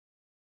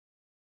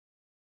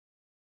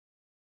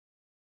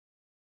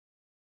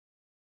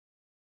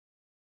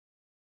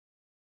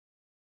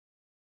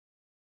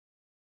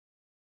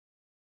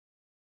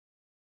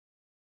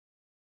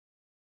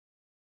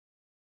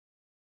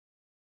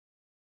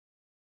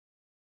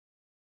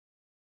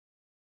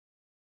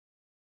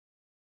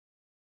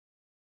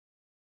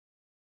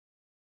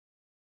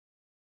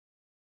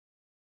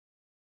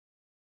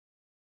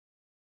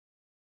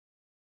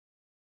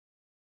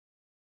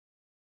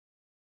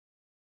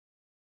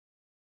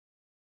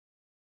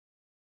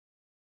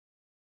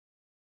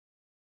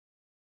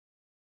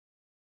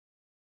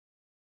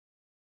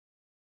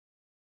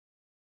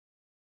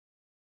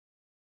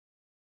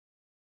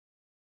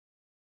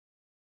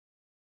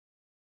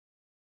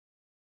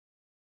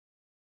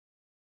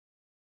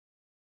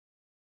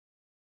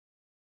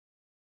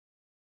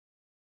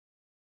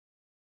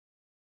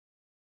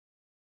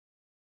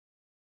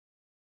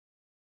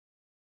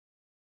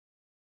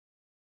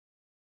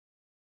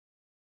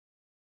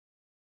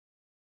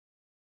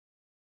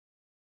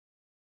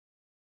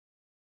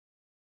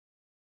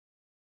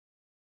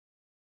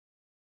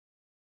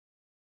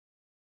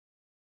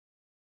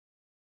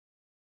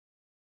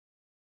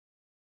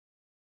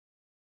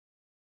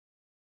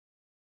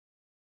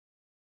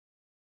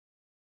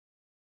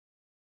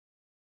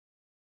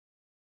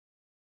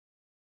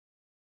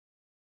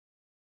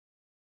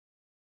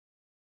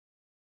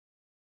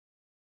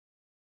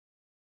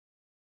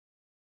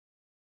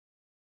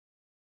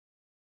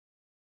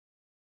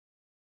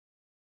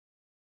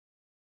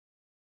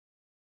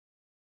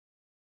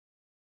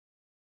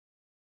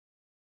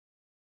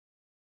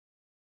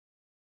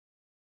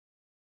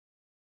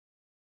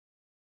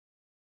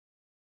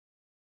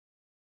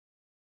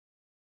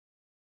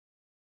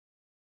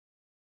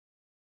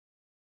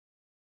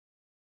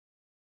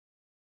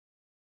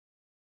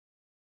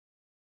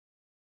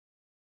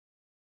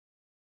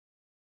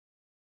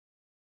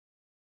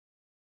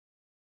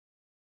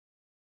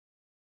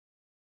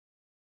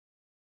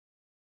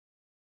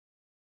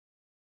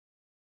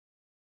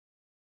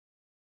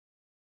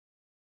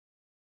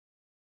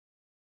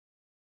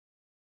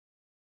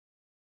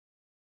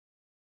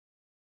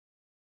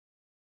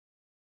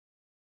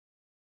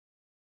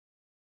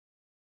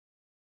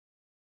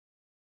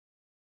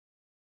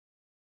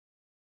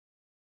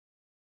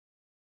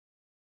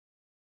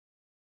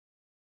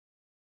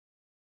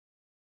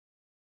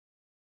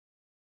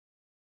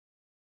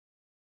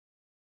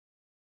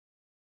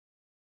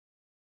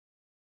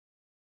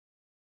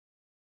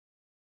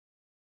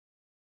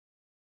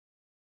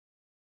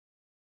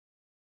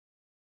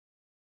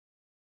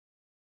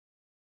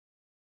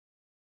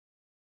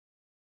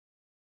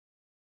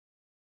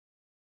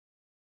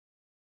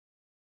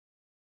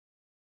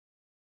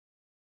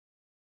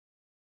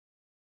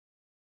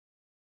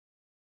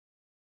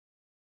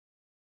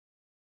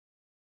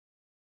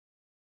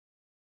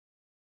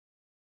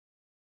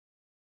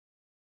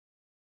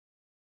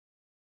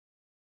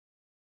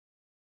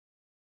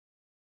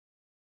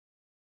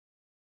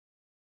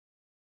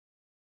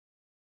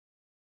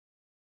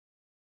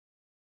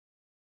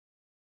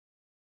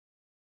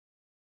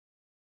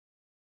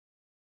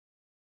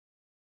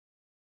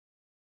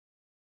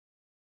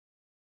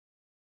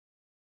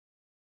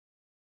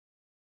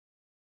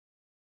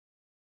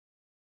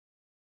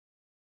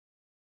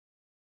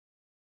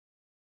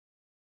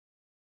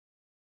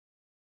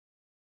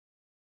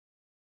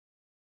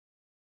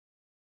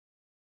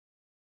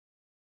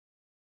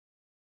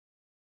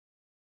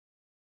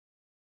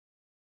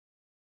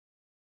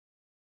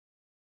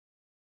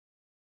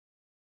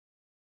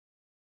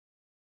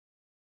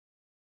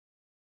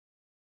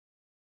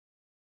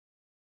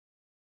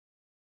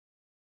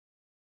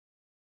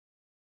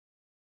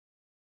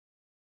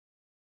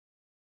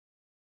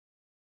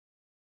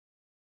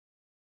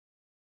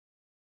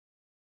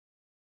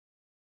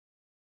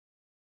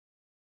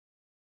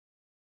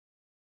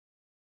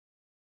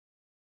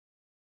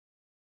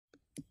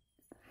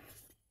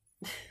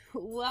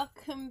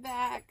Welcome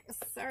back.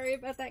 Sorry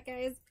about that,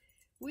 guys.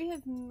 We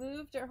have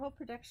moved our whole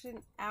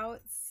production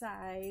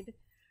outside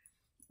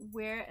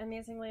where,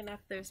 amazingly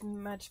enough, there's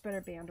much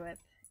better bandwidth,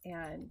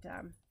 and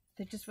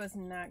there just was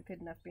not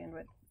good enough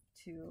bandwidth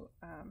to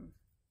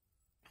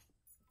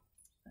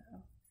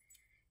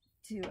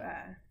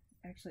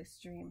actually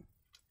stream.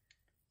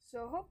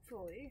 So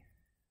hopefully,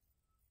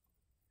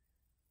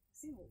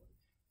 there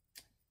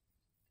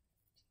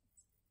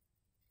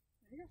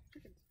you go,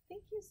 chickens.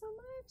 Thank you so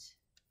much.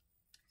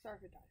 Sorry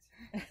if it dies.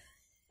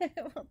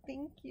 Well,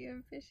 thank you.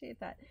 Appreciate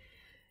that.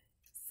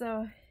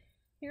 So,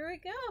 here we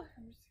go.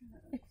 I'm just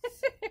gonna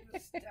set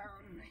this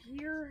down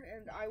here,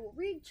 and I will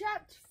read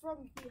chat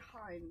from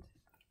behind.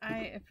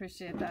 I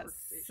appreciate that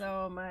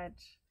so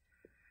much.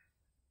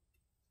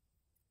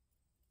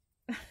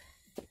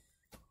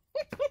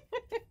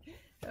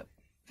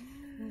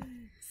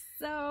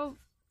 So,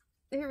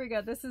 here we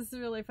go. This is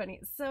really funny.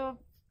 So,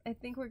 I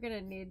think we're gonna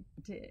need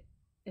to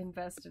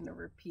invest in a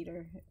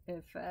repeater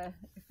if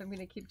I'm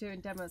gonna keep doing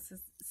demos.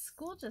 'Cause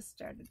school just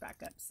started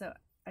back up, so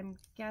I'm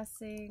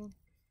guessing,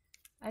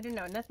 I don't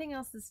know, nothing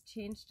else has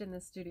changed in the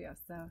studio,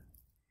 so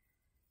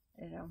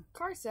I don't know.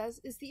 Car says,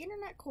 "Is the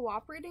internet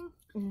cooperating?"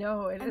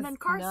 No, it is not. And then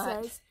Car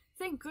says,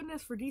 "Thank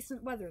goodness for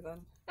decent weather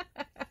then." Oh,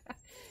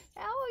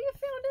 you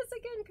found us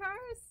again,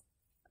 Cars.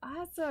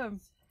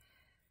 Awesome.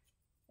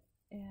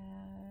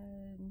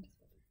 And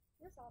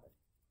Where's Otter?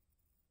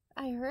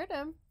 I heard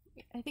him.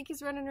 I think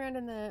he's running around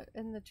in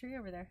the tree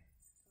over there.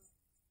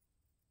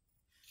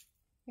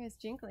 He was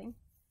jingling.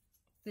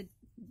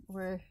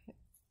 We're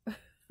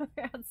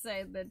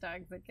outside. The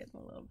dogs are getting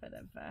a little bit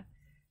of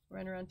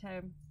run around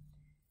time.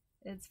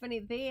 It's funny,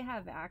 they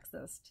have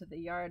access to the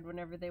yard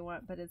whenever they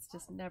want, but it's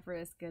just never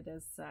as good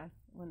as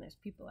when there's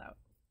people out.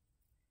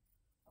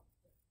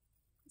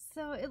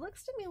 So it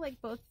looks to me like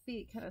both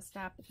feet kind of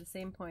stop at the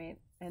same point,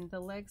 and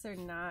the legs are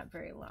not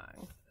very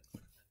long.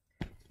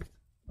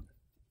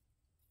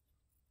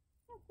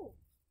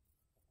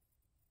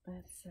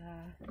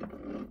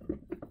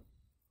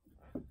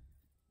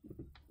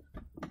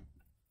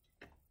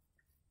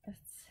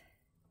 It's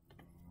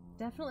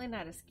definitely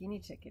not a skinny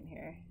chicken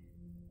here,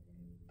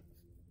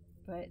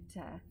 but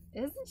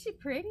isn't she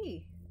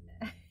pretty?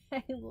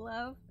 I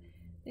love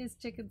these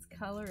chickens'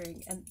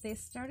 coloring, and they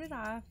started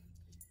off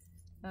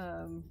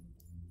a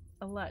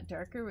lot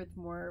darker with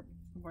more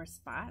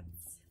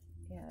spots,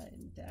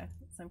 and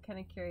so I'm kind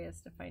of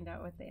curious to find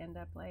out what they end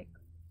up like.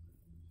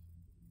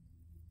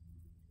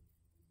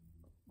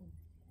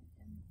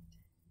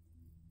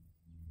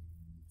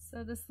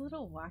 So this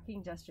little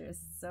walking gesture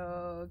is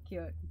so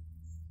cute.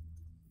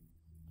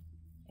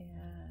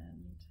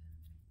 And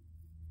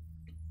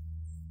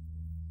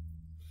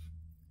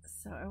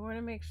so I want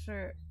to make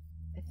sure,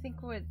 I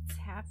think what's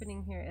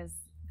happening here is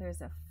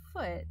there's a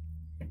foot.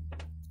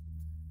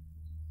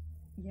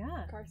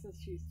 Yeah. Car says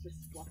she's just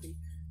fluffy.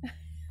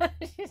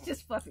 She's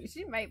just fluffy.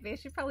 She might be.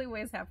 She probably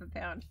weighs half a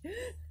pound.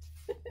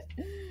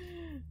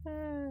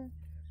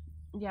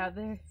 Yeah,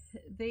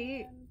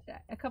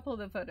 a couple of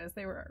the photos,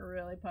 they were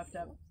really puffed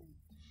up.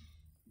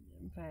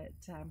 But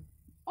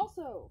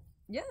Also,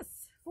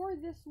 yes, for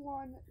this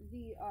one,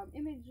 the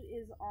image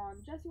is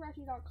on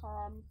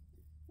jessirachi.com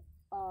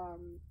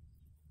 /art-classes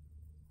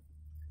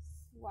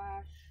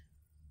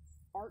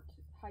or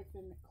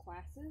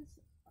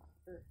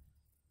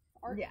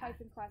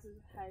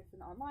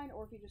art-classes-online,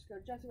 or if you just go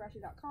to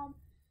jessirachi.com,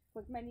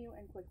 click menu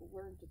and click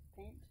learn to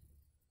paint,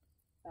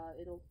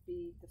 it'll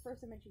be the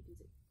first image you can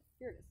see.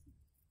 Here it is.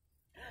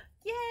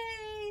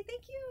 Yay!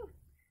 Thank you.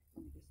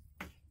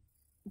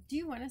 Do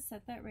you want to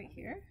set that right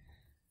here?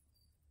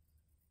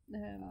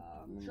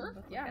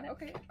 Sure. Yeah.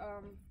 Okay.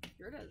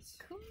 Here it is.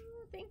 Cool.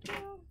 Thank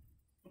you.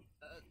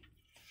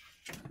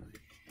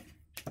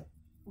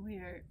 We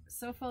are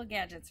so full of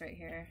gadgets right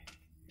here.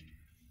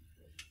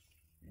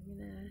 I'm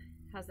gonna.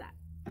 How's that?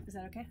 Is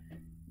that okay?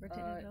 Rotate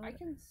it a little I bit?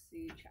 can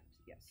see chat.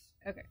 Yes.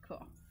 Okay.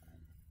 Cool.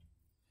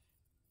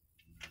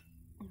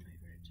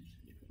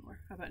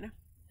 More. How about now?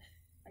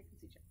 I can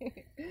see chat. Yeah.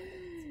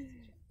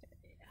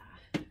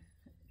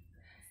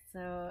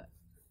 So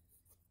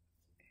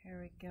here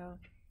we go.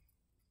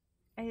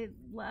 I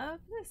love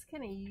this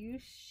kind of U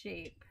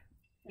shape,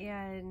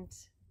 and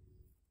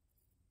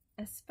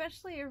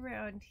especially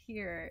around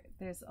here,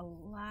 there's a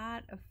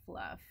lot of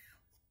fluff.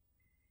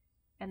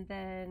 And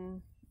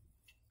then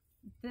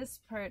this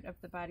part of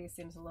the body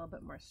seems a little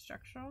bit more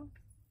structural,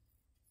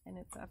 and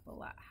it's up a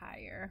lot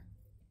higher.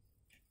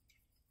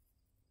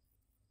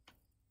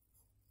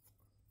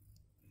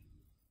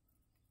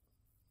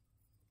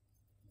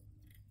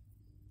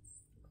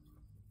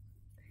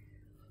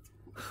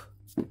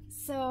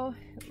 So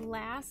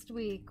last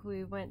week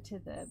we went to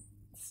the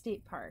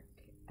state park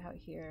out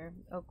here,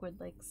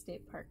 Oakwood Lake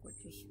State Park,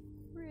 which was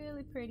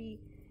really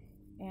pretty,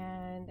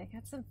 and I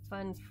got some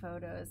fun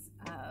photos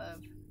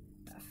of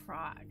a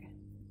frog.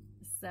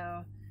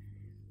 So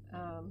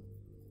I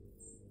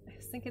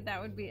was thinking that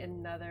would be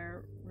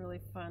another really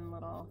fun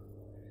little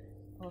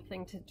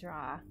thing to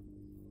draw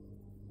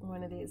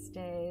one of these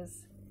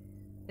days.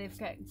 They've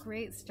got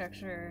great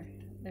structure.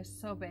 They're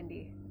so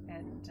bendy.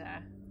 and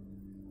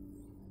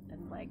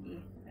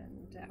leggy,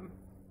 and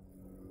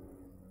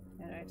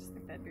I just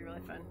think that'd be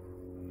really fun.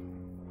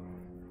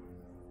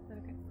 Is that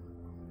okay?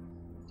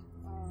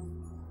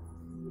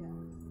 Yeah.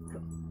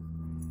 Cool.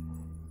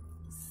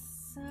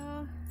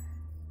 So,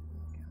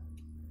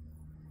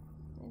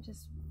 and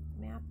just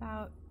map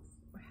out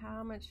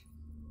how much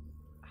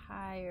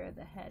higher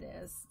the head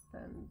is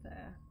than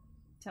the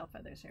tail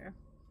feathers here.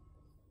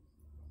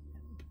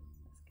 This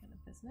kind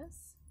of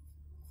business.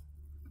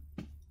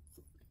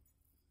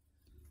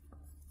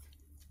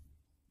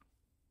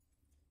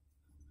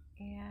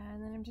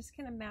 And then I'm just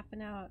kind of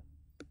mapping out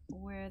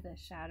where the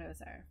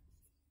shadows are.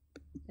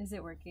 Is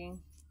it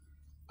working?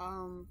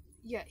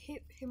 Yeah.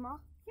 Hey, Ma.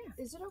 Yeah.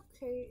 Is it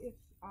okay if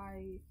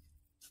I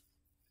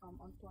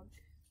unplug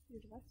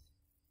your device?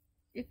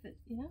 If it,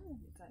 yeah.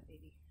 It's that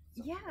baby.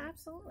 Yeah,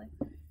 absolutely.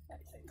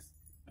 Right, thanks.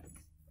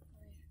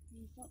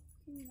 He's not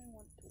looking when I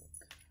want to look.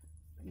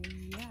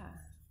 Yeah.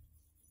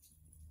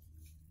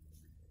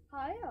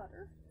 Hi,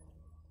 Otter.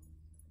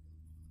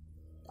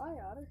 Hi,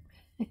 Otter.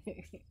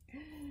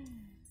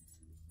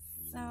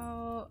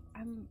 So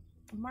I'm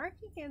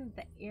marking in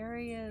the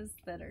areas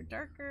that are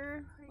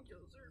darker. Hi,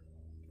 Joser.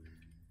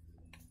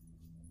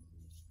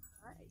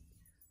 Hi.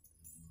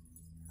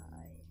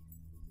 Hi.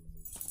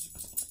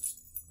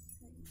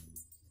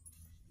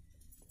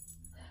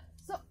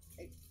 So,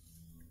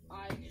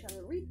 I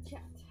shall read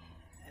chat.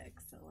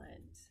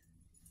 Excellent.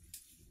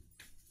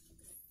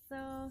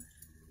 So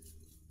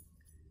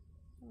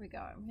here we go.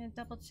 I'm going to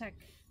double check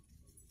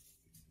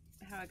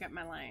how I got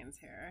my lines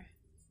here.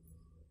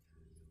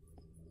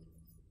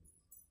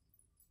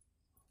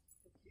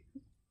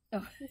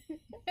 Oh.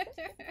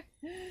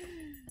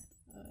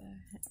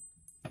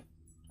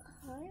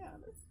 Hi,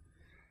 Otter.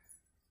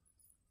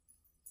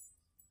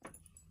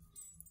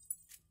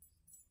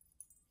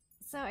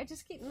 So I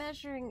just keep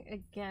measuring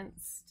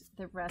against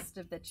the rest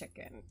of the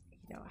chicken.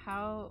 You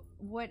know,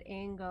 what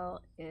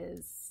angle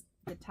is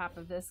the top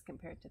of this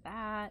compared to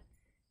that,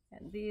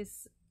 and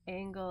these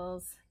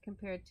angles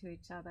compared to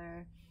each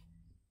other.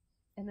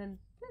 And then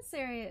this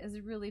area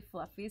is really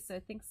fluffy, so I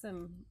think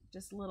some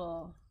just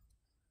little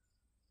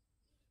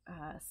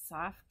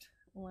soft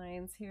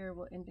lines here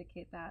will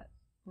indicate that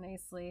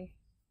nicely.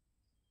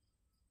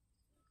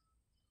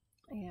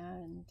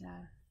 And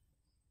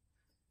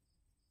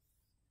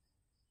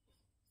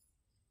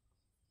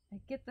I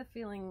get the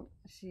feeling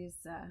she's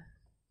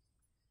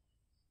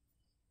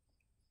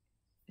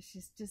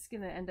just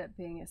gonna end up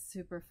being a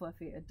super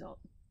fluffy adult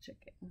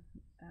chicken.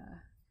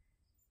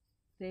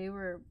 They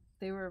were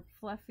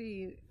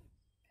fluffy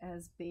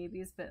as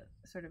babies, but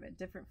sort of a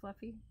different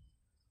fluffy.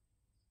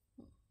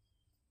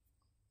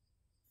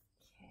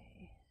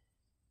 Okay.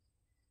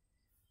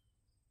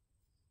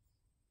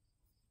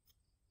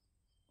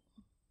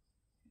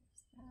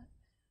 There's that.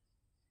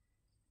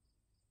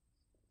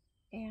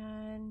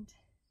 And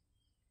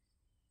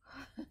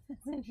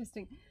it's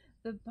interesting.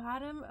 The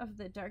bottom of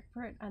the dark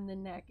part on the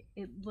neck,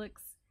 it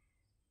looks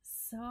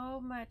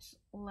so much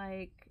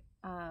like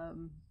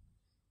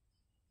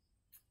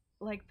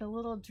the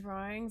little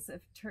drawings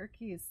of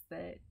turkeys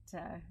that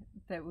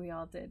we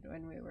all did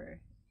when we were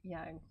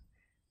young.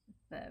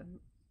 The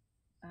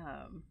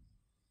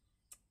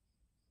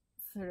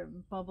sort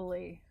of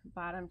bubbly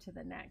bottom to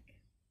the neck.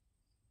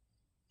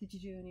 Did you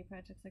do any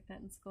projects like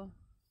that in school?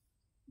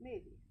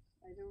 Maybe.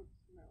 I don't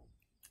know.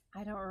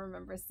 I don't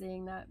remember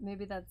seeing that.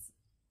 Maybe that's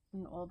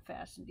an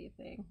old-fashioned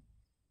thing.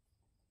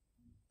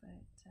 But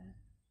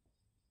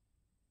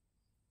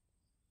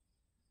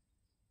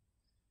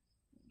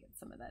get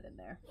some of that in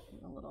there.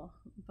 A little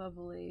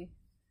bubbly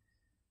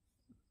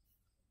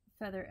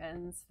feather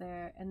ends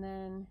there. And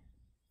then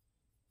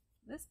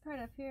this part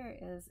up here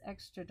is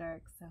extra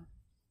dark, so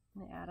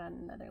I'm going to add on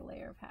another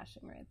layer of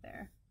hashing right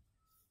there.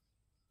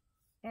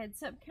 And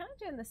so I'm kind of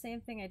doing the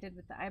same thing I did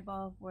with the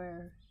eyeball,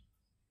 where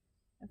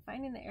I'm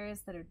finding the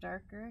areas that are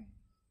darker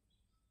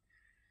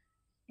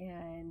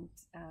and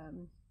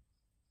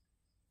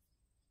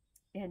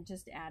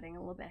just adding a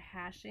little bit of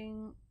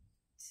hashing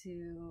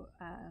to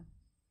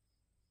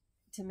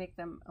make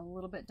them a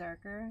little bit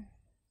darker.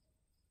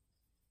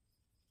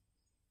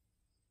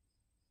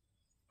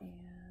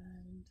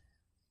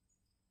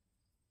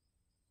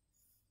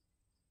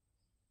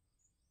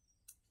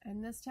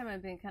 And this time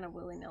I'm being kind of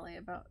willy-nilly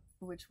about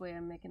which way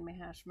I'm making my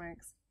hash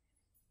marks.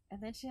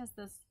 And then she has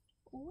this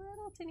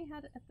little teeny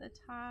head at the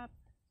top.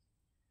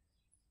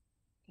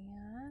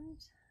 And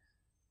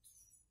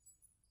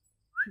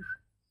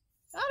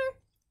Otter,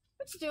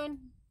 what you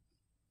doing?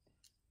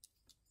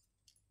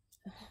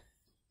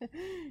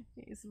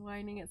 He's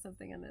whining at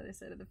something on the other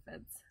side of the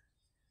fence.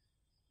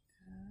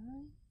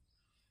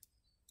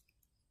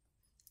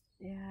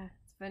 Yeah,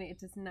 it's funny. It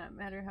does not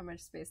matter how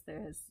much space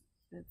there is.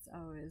 It's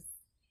always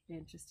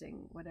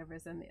interesting,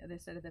 whatever's on the other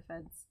side of the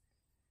fence.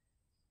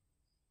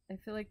 I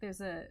feel like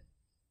there's a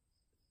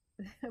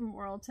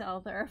moral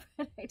tale there,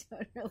 but I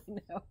don't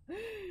really know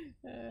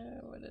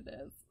what it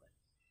is.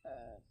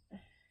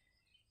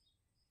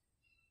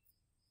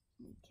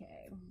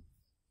 Okay.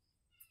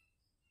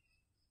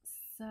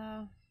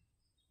 So,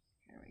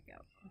 here we go.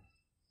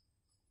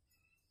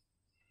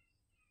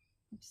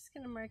 just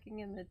kind of marking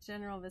in the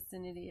general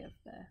vicinity of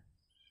the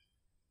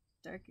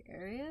dark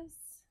areas.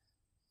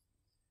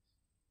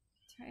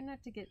 Try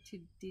not to get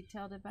too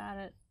detailed about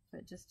it,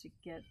 but just to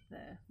get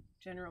the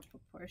general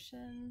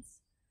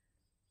proportions.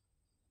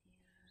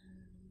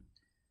 And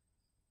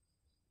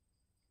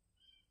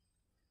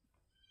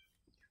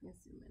let me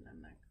zoom in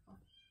on that girl.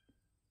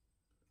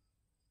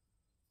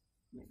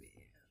 Maybe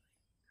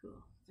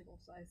cool. Full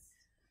size.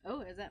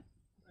 Oh, is that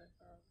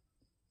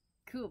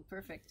cool?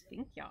 Perfect.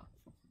 Thank y'all.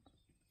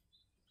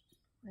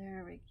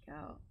 There we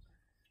go.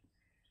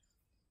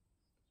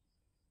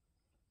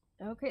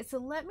 Okay, so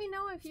let me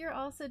know if you're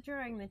also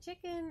drawing the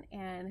chicken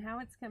and how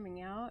it's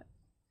coming out.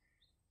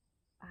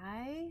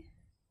 I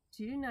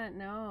do not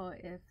know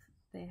if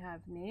they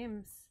have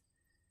names.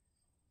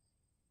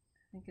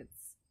 I think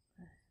it's,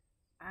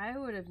 I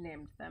would have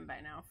named them by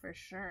now for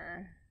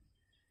sure.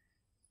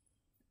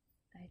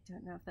 I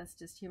don't know if that's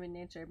just human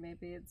nature.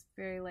 Maybe it's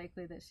very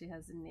likely that she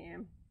has a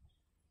name.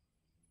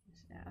 I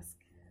should ask.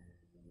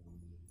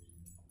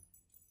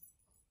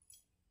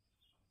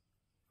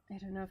 I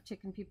don't know if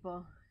chicken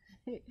people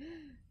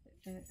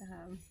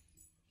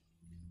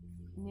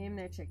name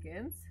their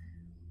chickens.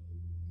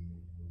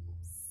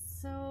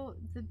 So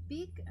the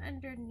beak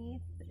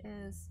underneath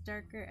is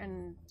darker,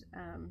 and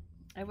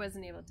I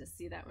wasn't able to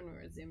see that when we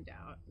were zoomed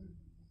out.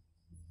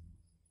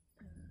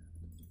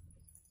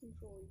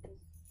 Control equals.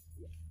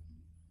 Yeah.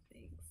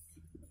 Thanks.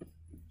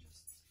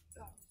 Just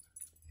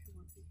if you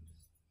want to, you can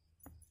just.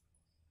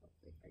 Oh,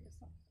 wait, I guess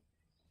not.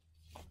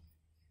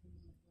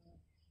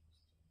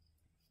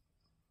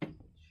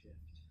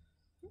 Shift.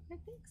 Okay,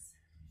 thanks.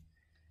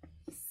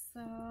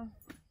 So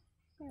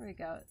there we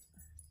go.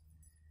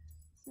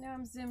 So now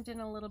I'm zoomed in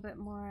a little bit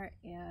more,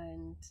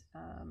 and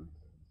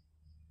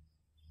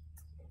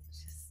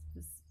just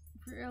this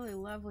really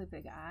lovely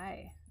big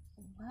eye.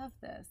 I love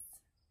this.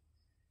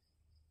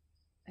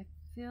 I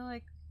feel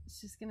like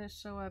it's just gonna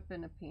show up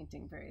in a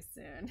painting very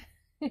soon.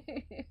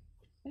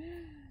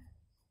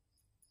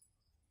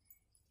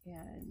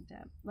 And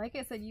like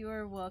I said, you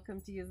are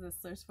welcome to use this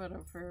source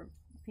photo for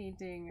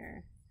painting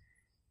or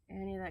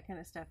any of that kind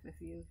of stuff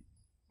if you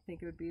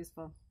think it would be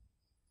useful.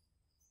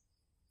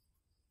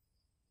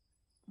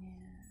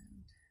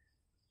 And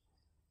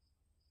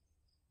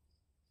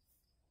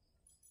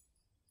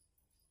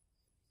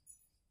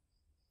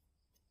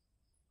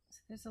so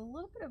there's a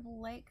little bit of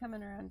light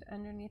coming around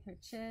underneath her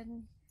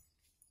chin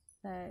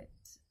that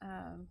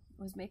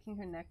was making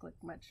her neck look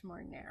much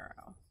more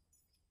narrow.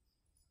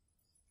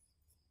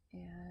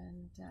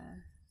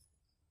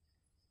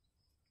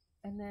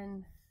 And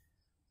then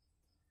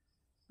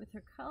with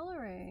her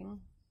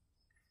coloring,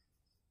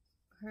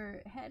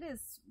 her head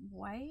is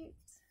white,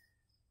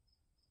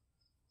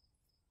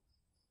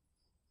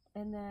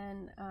 and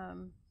then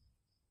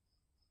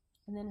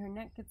her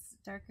neck gets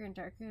darker and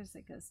darker as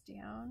it goes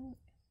down.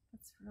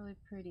 That's really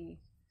pretty.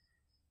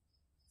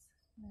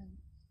 So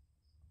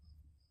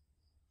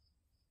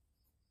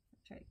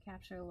try to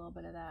capture a little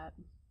bit of that.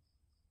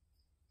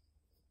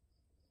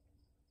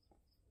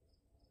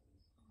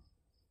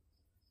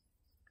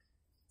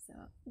 So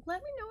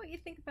let me know what you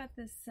think about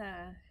this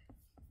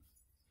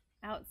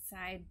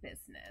outside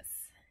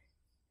business.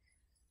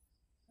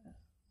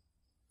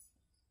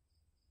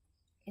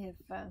 If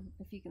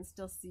you can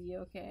still see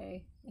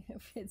okay,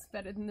 if it's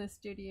better than the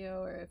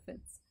studio, or if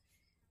it's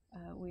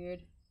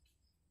weird.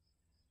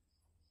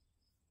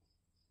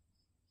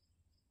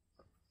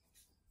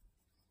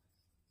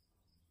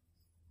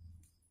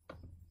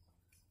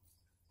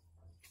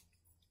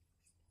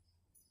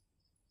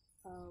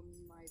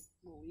 I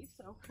believe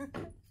so.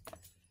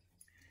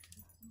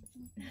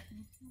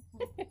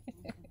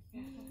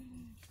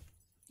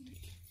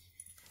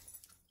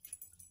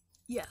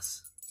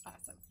 Yes.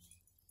 Awesome.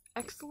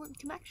 Excellent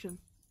connection.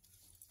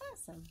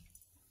 Awesome.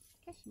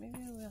 Gosh, maybe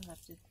we'll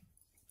have to.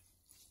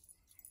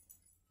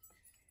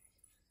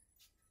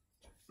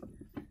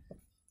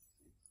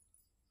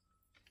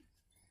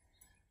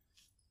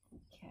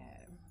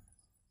 Okay.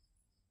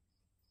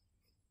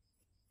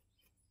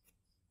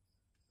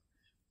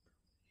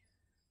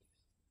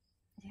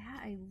 Yeah,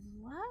 I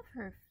love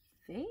her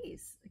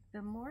face. Like,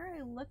 the more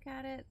I look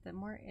at it, the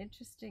more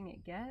interesting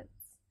it gets.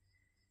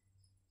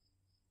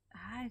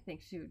 I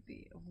think she would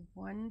be a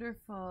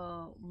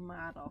wonderful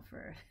model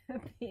for a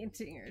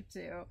painting or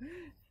two.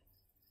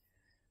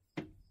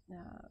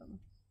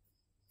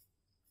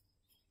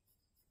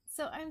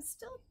 So I'm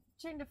still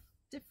trying to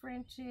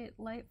differentiate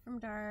light from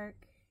dark,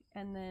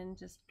 and then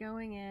just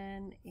going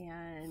in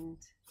and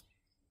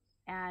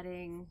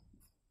adding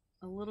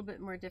a little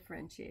bit more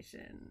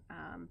differentiation.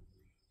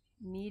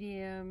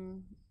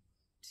 Medium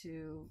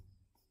to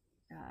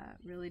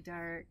really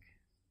dark.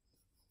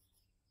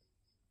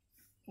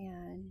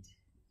 And,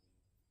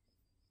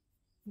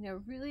 you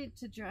know, really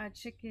to draw a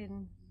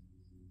chicken,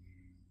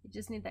 you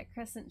just need that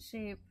crescent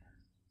shape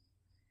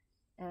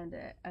and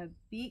a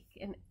beak,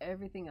 and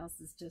everything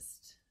else is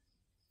just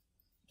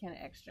kind of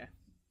extra.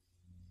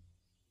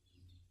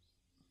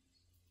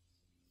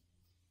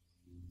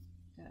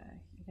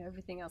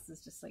 Everything else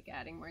is just like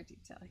adding more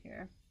detail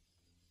here.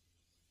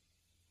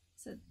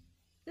 So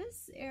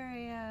this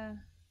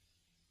area,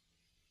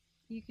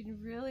 you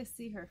can really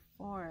see her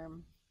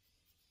form.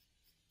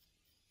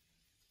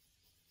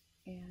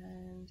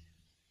 And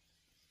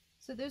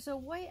so there's a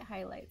white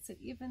highlight. So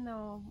even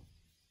though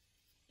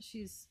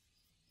she's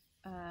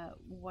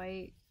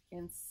white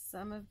in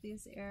some of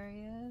these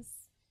areas,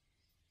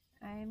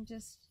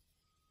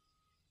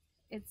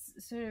 it's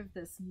sort of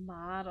this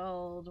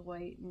mottled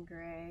white and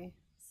gray,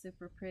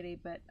 super pretty,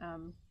 but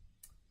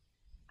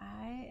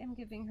I am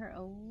giving her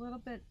a little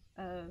bit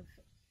of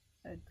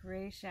a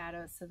gray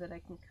shadow so that I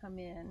can come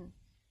in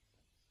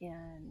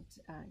and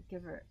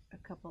give her a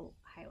couple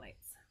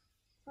highlights.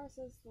 Car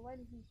says the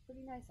lighting seems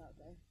pretty nice out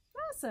there.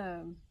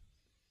 Awesome.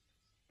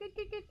 Good,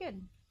 good, good,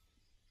 good.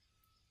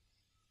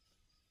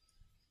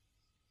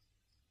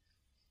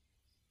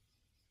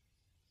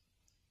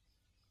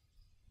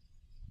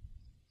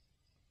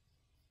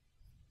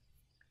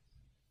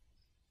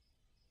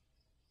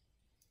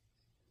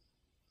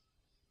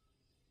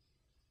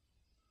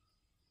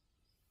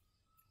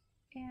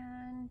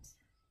 And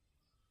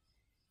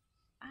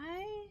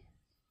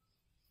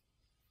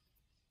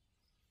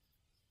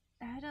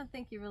I don't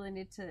think you really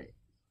need to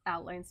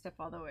outline stuff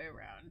all the way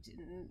around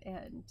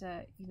and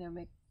you know,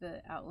 make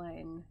the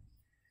outline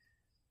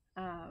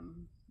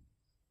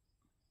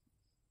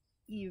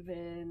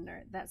even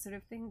or that sort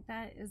of thing.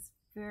 That is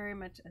very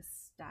much a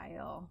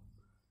style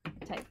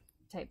type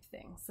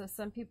thing. So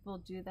some people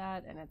do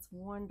that and it's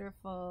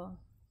wonderful.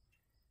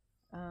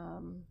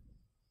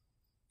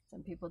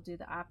 Some people do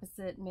the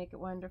opposite, make it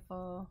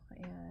wonderful,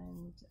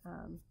 and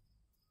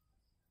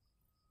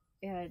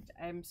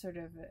I'm sort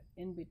of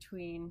in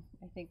between.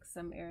 I think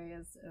some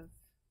areas of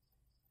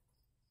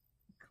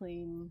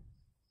clean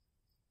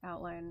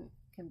outline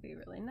can be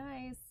really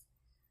nice,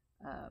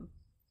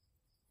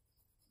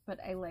 but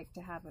I like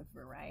to have a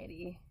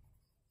variety.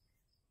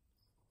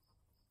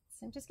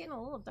 So I'm just getting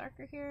a little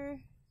darker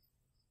here,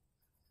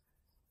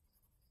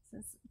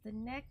 since the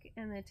neck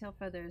and the tail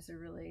feathers are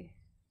really,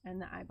 and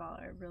the eyeball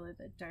are really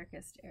the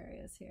darkest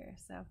areas here.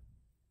 So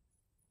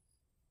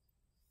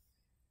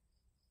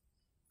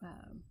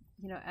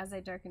you know, as I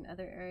darken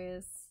other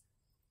areas,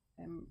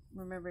 I'm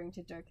remembering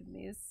to darken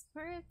these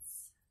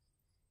parts.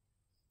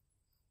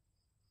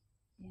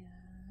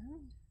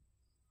 And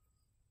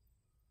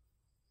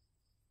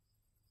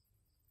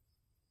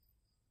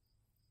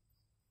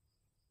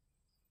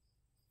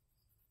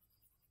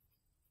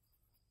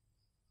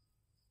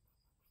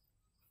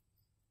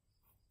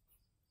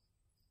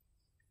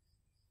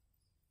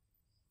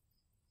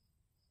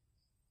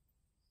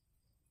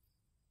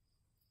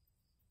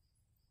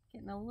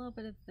getting a little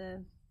bit of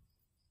the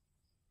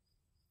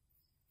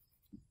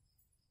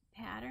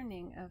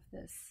patterning of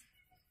this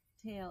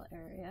tail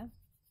area.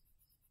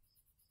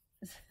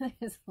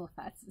 There's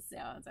lots of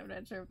sounds. I'm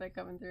not sure if they're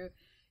coming through.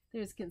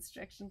 There's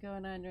construction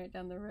going on right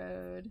down the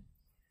road.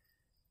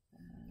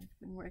 I've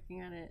been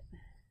working on it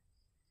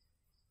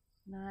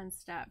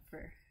non-stop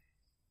for,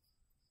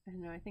 I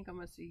don't know, I think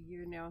almost a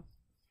year now.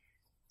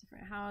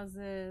 Different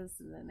houses,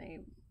 and then they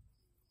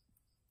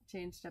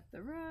changed up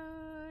the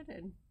road,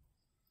 and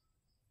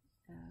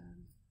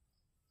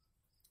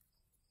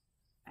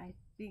I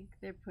think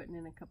they're putting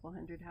in a couple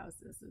hundred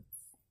houses.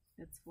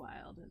 It's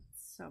wild.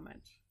 It's so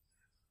much.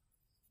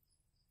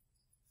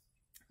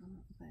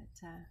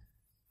 But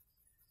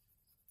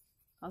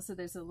also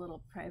there's a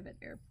little private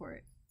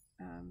airport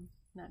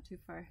not too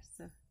far,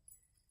 so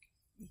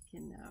you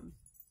can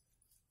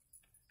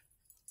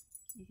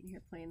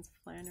hear planes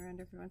flying around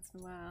every once in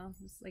a while,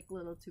 just like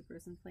little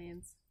two-person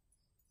planes.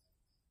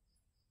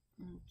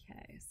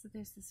 Okay, so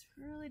there's this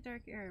really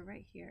dark area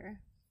right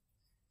here.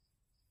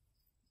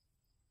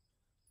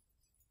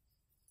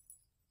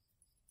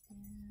 And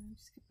I'm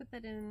just gonna put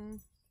that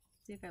in,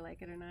 see if I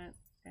like it or not,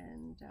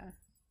 and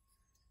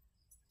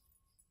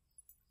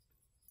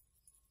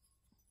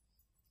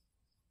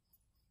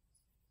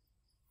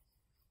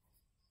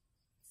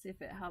see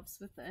if it helps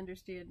with the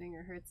understanding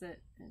or hurts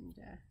it, and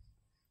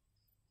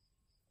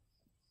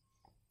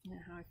you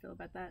know how I feel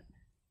about that.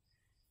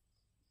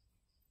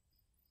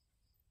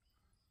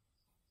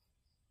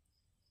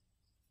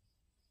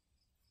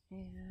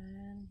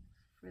 And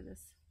for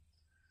this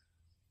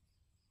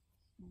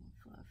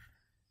fluff.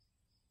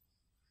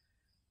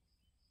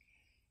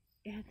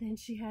 And then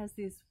she has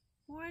these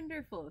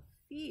wonderful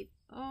feet.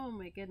 Oh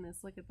my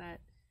goodness, look at that.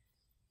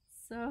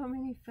 So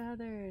many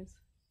feathers.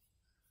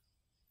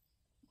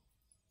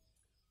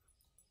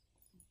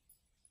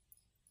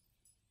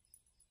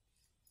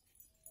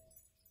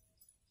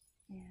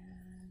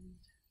 And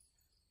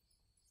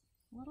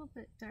a little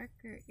bit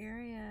darker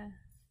area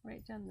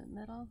right down the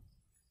middle,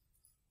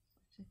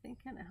 which I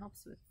think kind of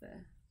helps with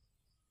the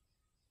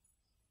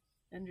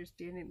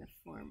understanding the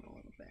form a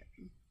little bit.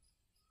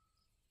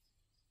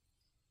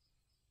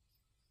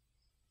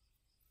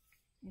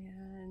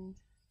 And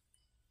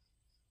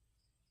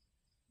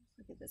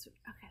let's look at this one.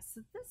 Okay,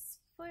 so this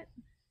foot,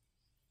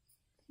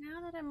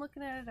 now that I'm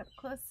looking at it up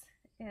close,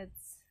 it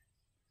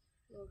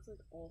looks like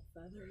all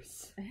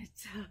feathers. It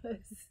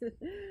does.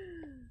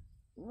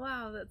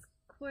 Wow, that's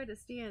quite a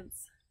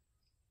stance.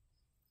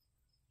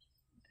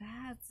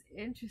 That's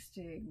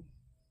interesting.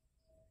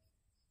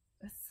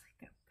 That's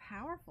like a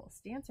powerful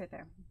stance right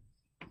there.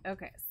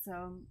 Okay, so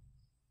I'm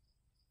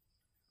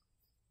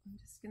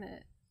just gonna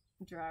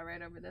draw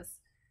right over this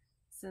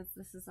since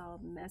this is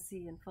all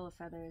messy and full of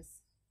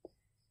feathers.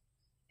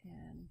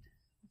 And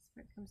this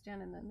part comes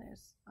down, and then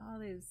there's all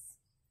these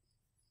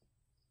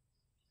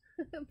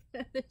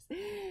feathers.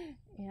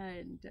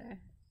 And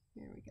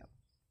here we go.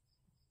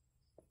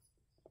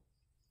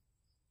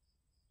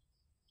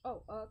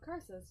 Oh,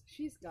 Car says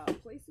she's got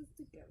places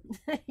to go.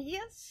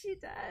 Yes, she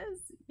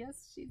does.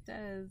 Yes, she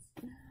does.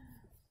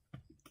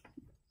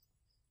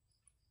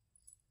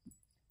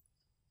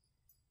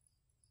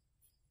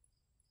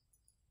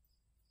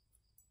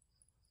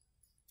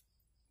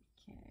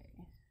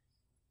 Okay.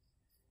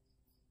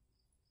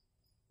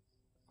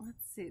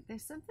 Let's see.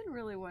 There's something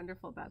really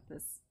wonderful about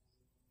this.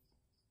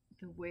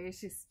 The way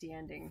she's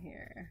standing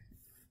here.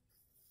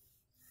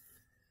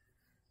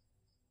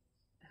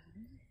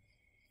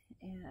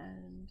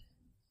 And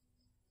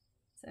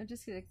so I'm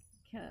just going to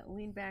kind of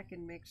lean back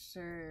and make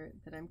sure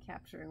that I'm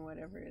capturing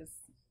whatever is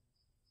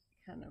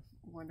kind of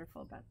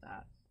wonderful about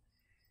that.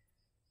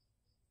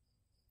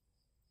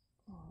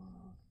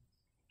 Oh,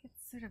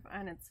 it's sort of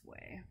on its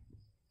way.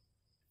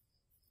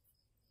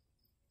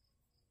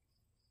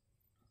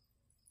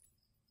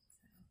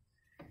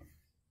 So,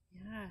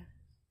 yeah.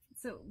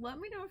 So let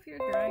me know if you're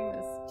drawing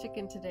this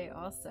chicken today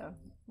also.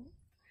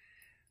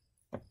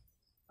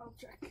 I'll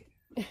check.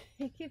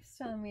 He keeps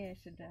telling me I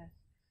should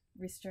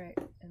restart,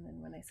 and then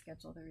when I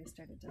schedule the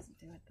restart, it doesn't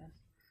do it then.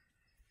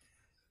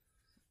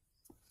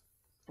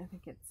 I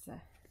think it's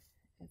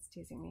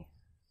teasing me.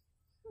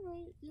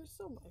 Alright, you're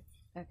so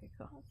nice. Okay,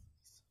 cool.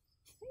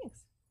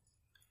 Thanks.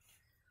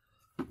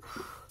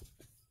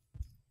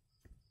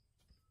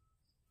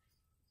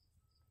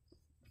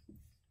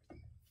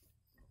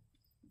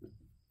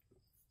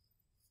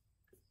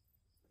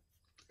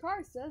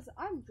 Car says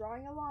I'm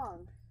drawing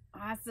along.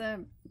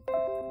 Awesome.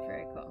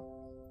 Very cool.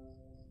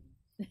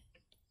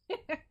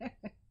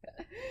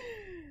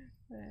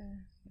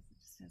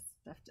 Just has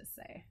stuff to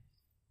say.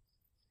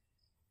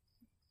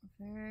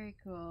 Very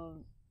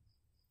cool.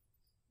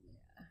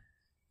 Yeah.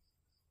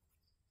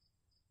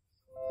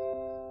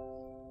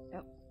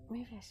 Oh,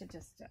 maybe I should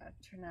just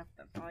turn off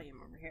the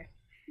volume over here.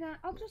 Nah,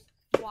 I'll just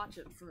watch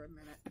it for a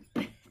minute.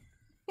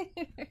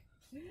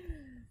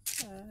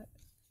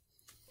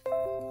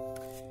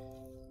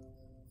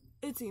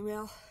 It's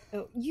email.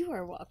 Oh, you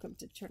are welcome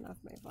to turn off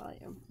my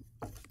volume.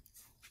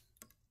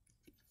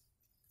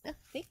 Oh,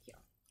 thank you.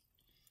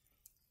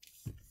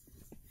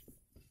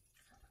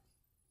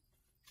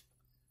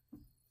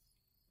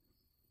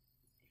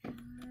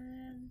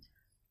 And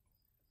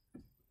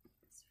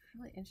it's a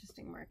really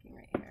interesting marking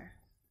right here.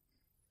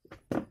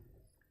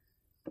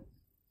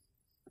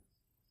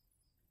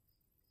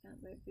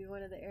 That might be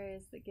one of the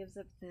areas that gives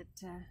up that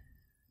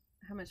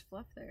how much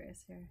fluff there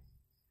is here.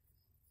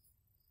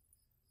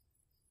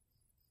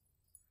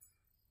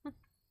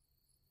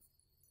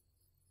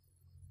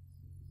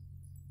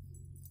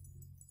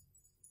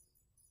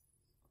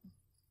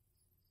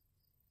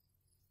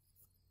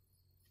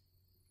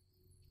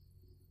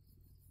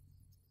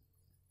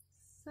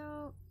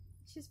 So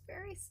she's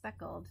very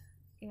speckled,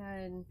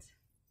 and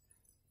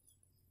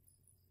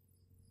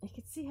I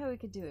could see how we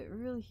could do it.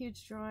 Really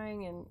huge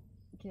drawing and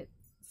get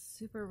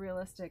super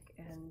realistic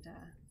and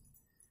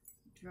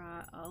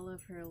draw all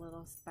of her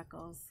little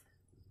speckles.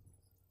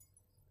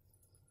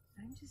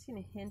 I'm just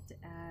going to hint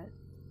at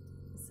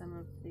some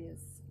of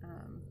these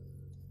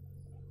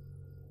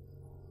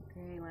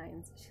gray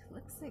lines. She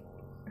looks like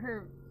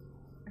her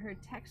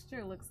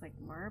texture looks like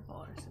marble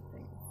or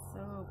something. It's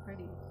so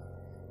pretty.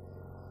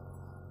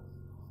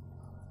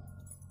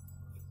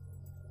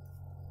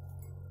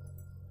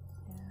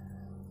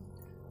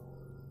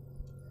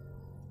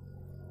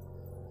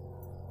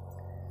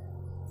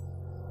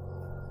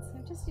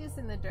 Just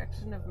using the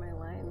direction of my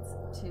lines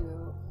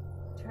to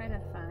try to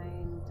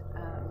find,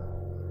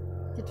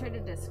 to try to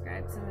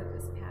describe some of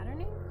this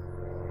patterning.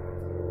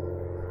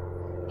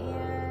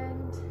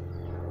 And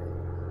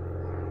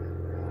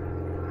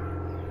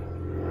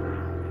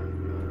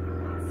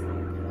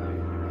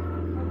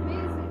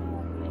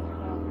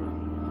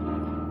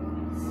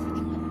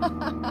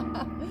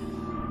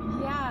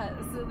yeah,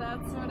 so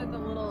that's one of the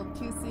little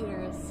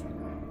two-seaters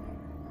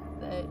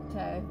that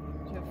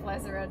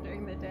flies around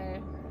during the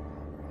day.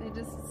 They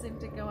just seem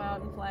to go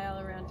out and fly all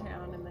around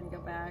town and then go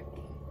back.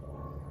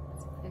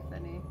 It's pretty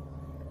funny.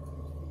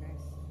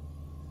 Nice.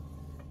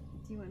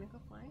 Do you want to go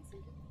flying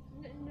soon?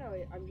 No,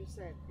 I'm just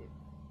saying.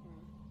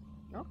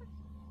 Okay.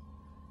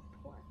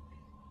 What?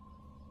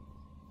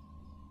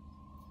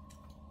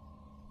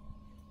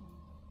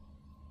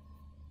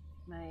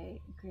 My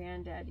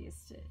granddad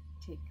used to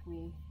take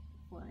me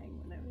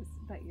flying when I was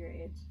about your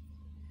age.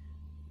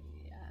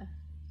 Yeah.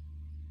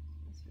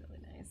 It was really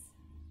nice.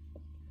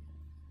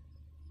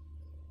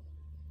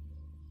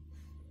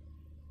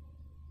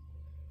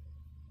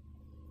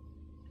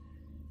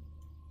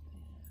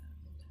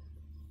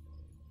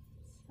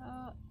 So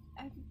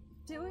I'm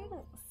doing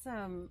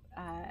some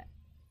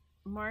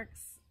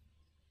marks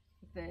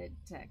the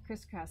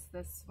crisscross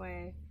this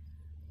way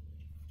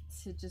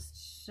to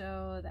just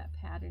show that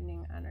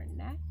patterning on her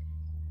neck.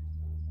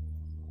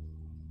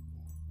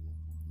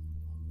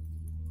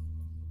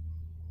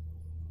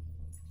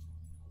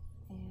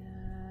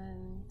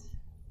 And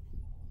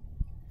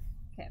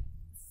okay,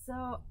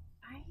 so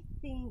I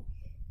think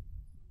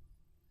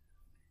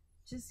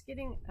just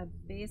getting a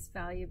base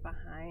value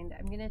behind,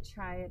 I'm gonna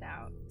try it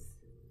out.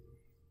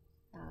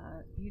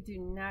 You do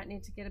not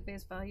need to get a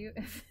base value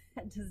if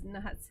that does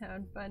not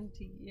sound fun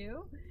to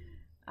you.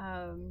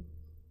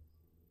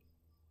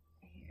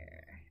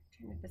 Here, I'm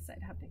trying to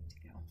decide how big to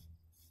go.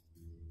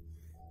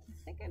 I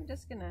think I'm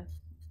just gonna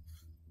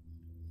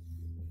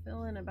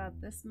fill in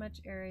about this much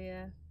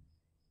area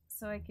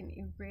so I can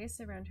erase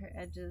around her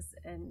edges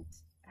and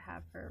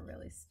have her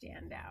really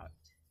stand out.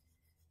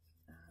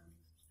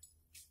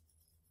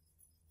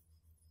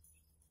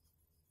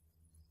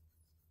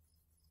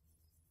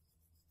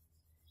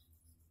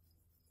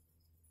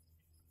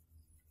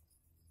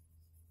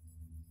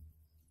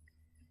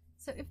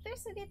 So if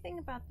there's anything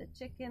about the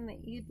chicken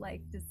that you'd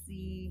like to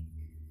see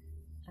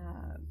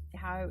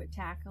how I would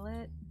tackle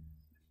it,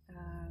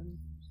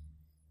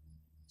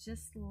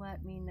 just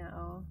let me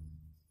know.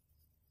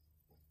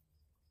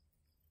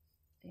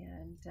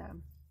 And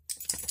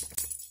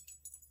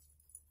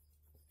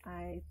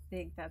I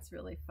think that's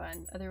really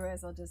fun.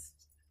 Otherwise, I'll just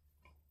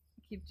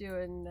keep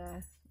doing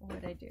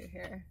what I do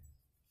here.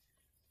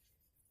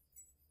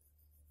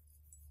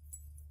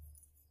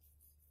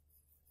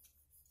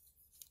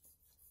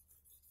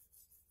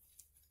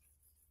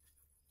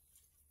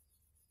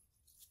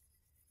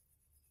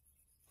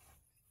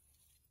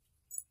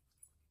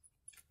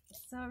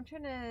 So I'm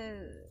trying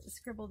to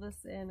scribble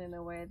this in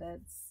a way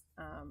that's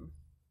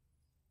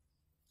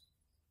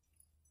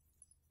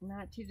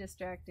not too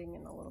distracting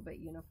and a little bit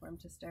uniform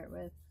to start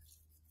with.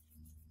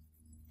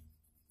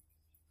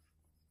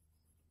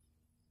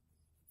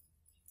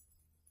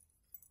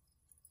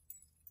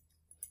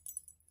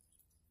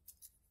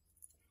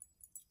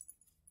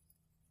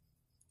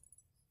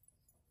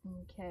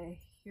 Okay,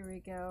 here we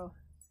go.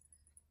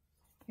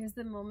 Here's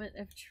the moment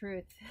of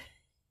truth.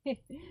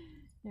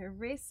 Now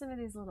erase some of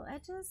these little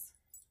edges.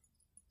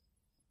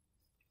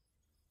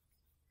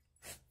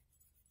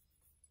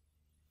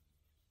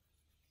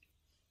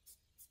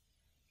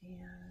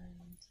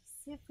 And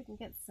see if we can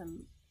get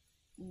some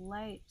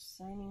light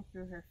shining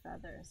through her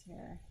feathers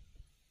here.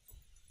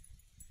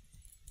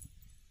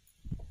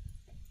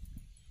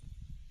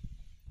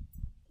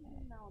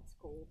 Now it's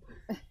cold.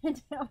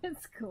 Now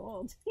it's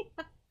cold.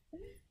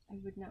 I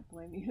would not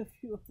blame you if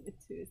you wanted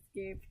to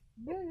escape.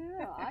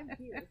 No, I'm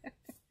here.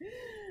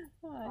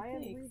 Oh, I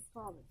am thanks. Reed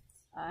Province.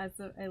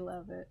 Awesome, I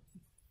love it.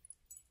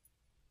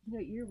 You know,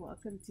 you're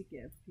welcome to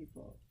give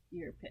people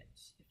your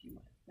pitch if you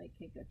want. Like,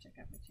 hey, go check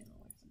out my channel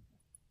or something.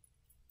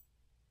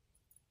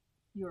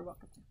 You are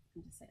welcome to.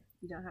 I'm just saying.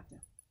 You don't have to.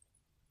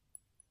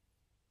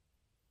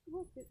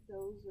 Look at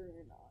those are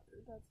an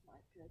otter. That's my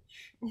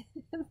pitch.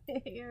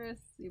 They are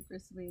super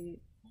sweet.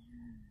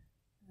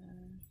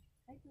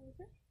 Hi,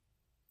 Dozer.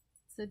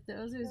 So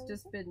Dozer's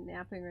just been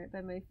napping right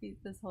by my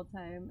feet this whole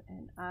time,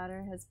 and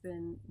Otter has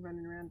been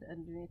running around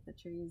underneath the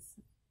trees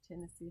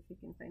trying to see if he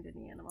can find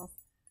any animals.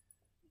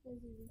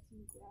 He's eating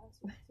some grass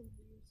with some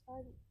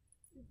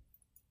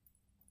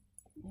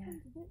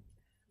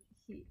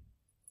leaves.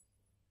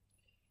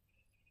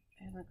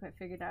 I haven't quite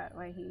figured out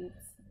why he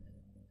eats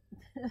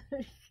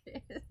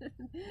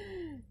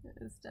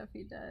the stuff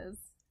he does.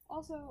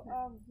 Also,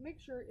 make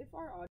sure if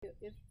our audio,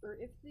 if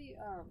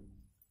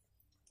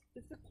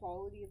the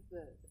quality of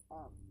the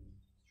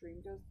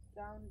stream goes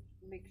down,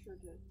 make sure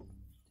to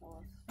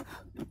tell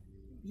us.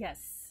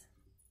 Yes.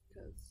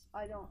 Because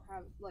I don't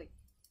have, like,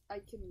 I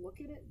can look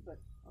at it, but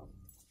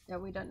yeah,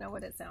 we don't know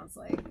what it sounds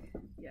like.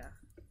 Yeah.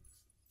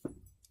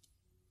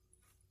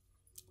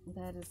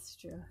 That is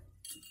true.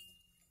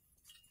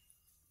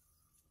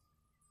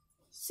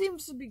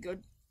 Seems to be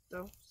good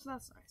though, so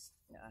that's nice.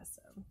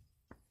 Awesome.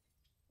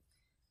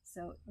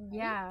 So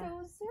yeah, Hi,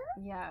 Dozer.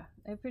 yeah,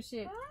 I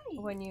appreciate Hi.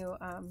 when you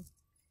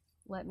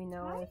let me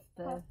know Hi, if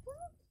Papa.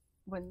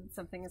 when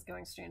something is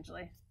going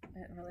strangely.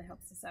 It really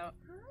helps us out.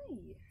 Hi.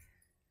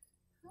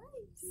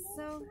 Hi. Do you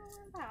So- want to know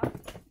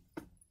about?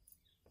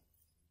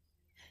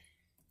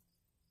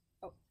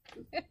 Oh.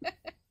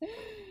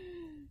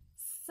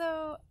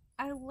 So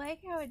I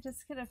like how it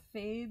just kind of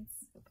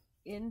fades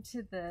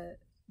into the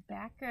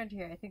background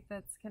here. I think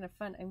that's kind of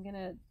fun. I'm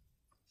gonna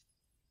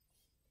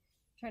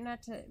try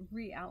not to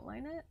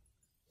re-outline it.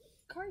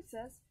 Card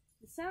says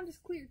the sound is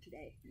clear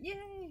today.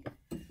 Yay!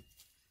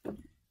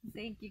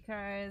 Thank you,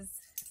 Cars.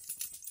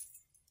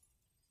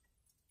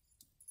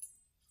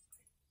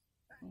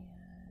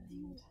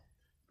 And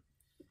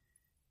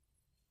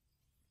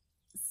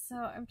so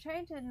I'm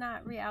trying to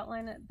not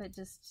re-outline it, but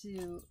just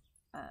to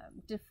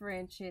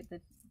differentiate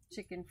the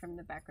chicken from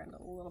the background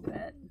a little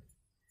bit.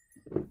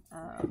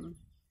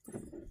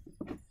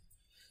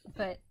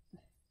 But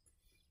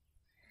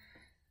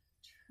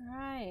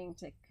trying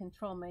to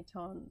control my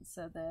tone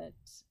so that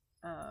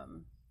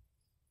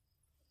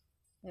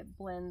it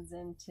blends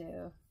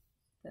into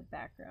the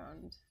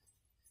background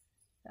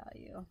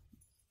value,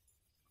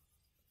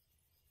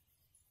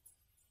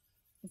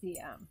 the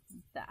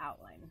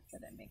outline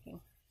that I'm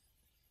making.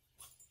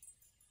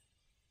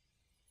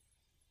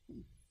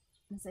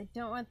 Because I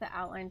don't want the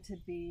outline to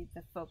be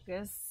the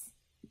focus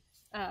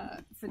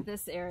for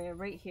this area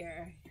right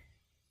here.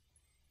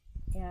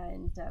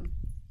 And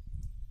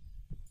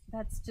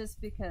that's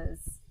just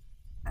because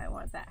I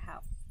want that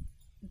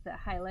the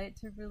highlight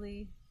to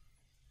really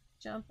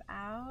jump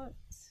out.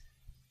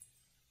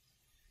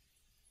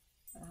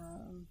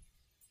 And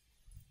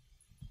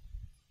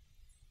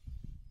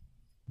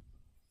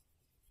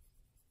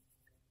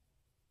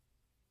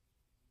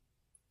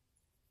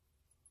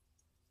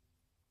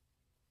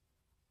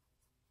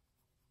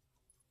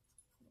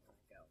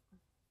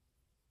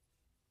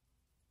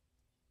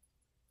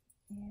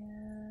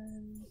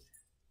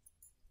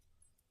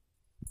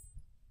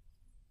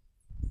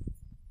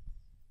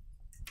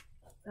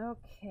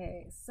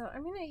okay, so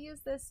I'm going to use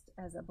this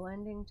as a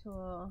blending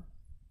tool,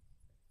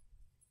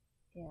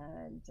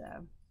 and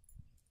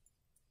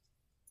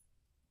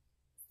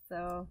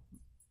so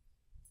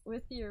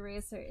with the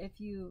eraser, if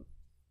you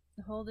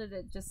hold it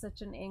at just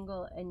such an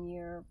angle and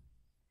you're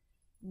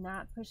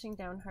not pushing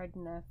down hard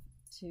enough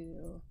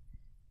to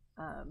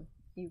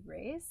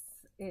erase,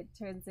 it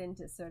turns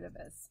into sort of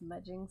a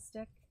smudging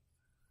stick.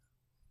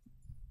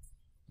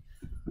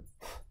 And,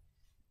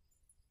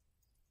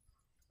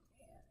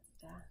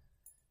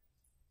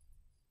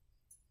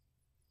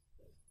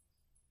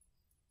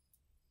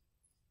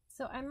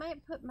 so I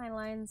might put my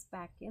lines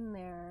back in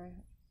there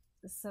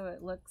so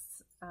it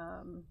looks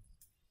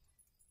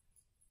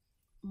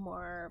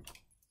more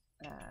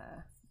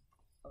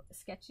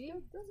sketchy,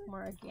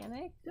 more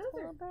organic a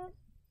little bit.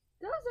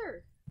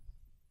 Dozer!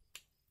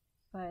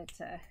 But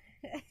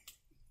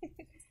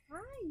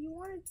Hi, you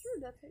wanted to.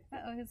 That's it.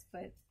 uh-oh, his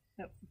foot.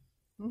 Nope.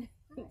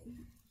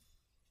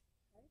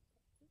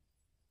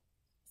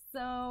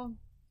 So,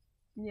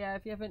 yeah,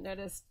 if you haven't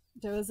noticed,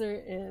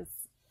 Dozer is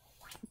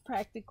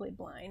practically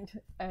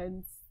blind,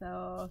 and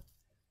so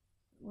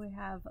we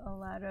have a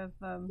lot of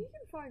He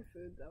can find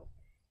food though.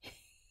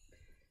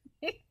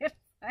 he can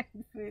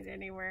find food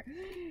anywhere.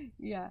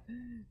 Yeah,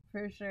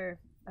 for sure.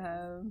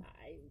 Hi,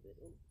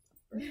 little.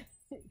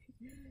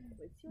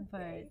 What's your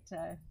day?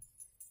 But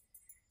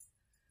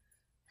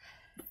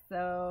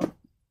so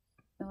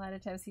a lot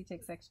of times he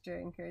takes extra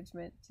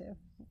encouragement to,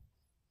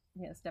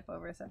 you know, step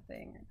over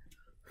something. Let's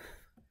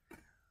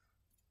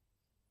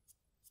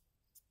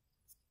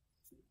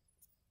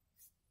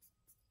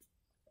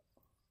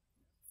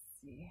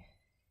see.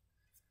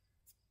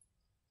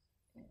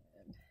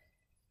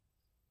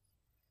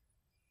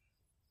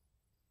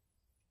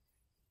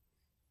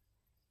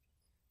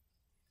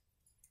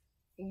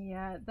 And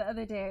yeah, the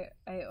other day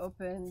I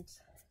opened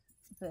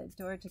the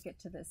door to get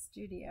to the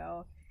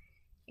studio,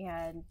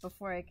 and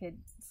before I could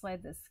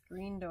slide the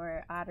screen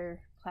door,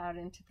 Otter plowed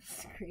into the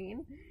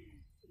screen.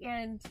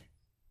 And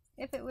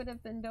if it would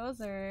have been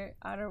Dozer,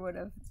 Otter would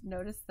have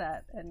noticed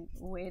that and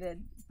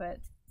waited, but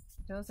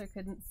Dozer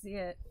couldn't see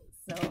it.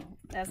 So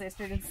as I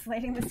started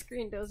sliding the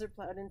screen, Dozer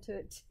plowed into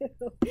it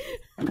too.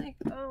 I'm like,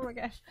 oh my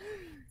gosh.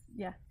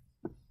 Yeah.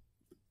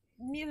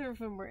 Neither of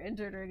them were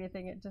injured or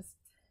anything. It just,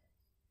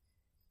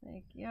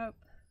 like, yep,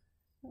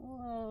 a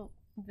little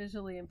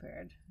visually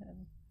impaired.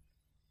 And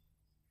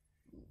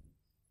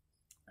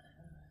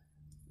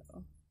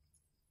so,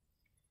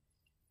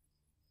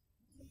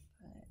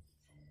 but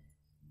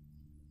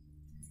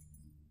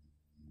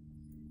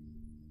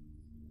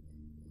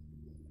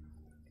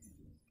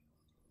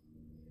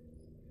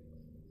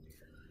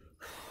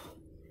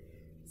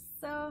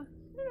so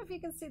I don't know if you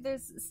can see,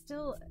 there's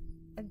still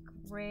a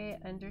gray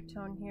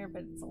undertone here,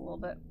 but it's a little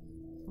bit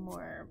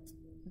more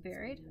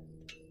varied.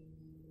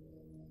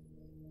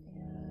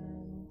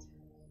 And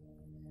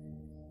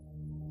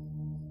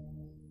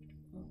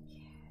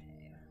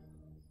okay,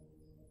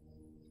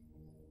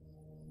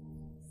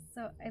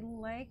 so I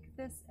like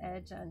this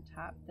edge on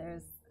top.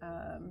 There's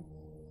a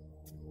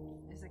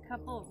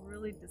couple of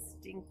really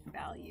distinct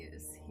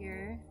values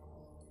here,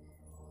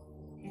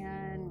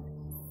 and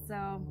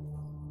so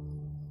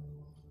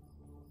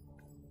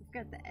we've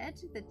got the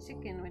edge of the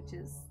chicken, which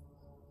is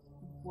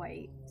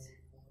white,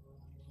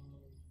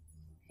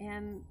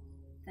 and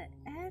the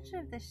edge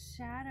of the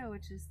shadow,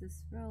 which is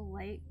this real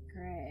light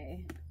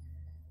gray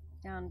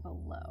down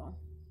below.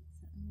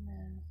 So I'm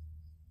gonna,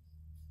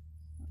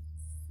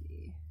 let's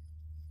see,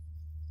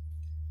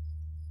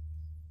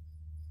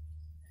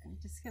 I'm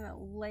just gonna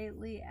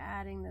lightly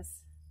adding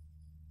this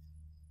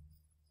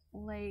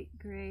light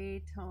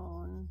gray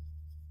tone.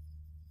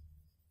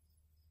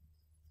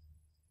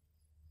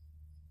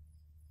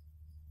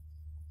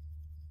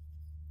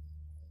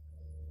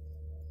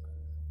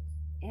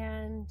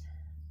 And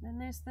then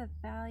there's the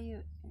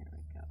value, here we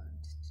go.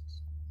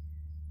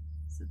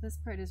 So this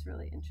part is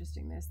really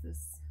interesting. There's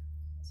this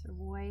sort of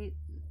white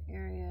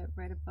area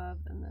right above,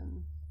 and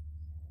then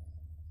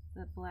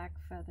the black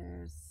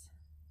feathers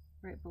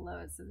right below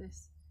it. So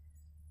there's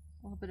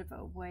a little bit of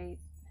a white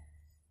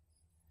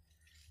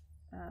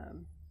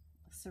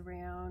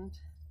surround.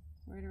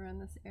 right around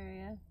this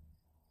area.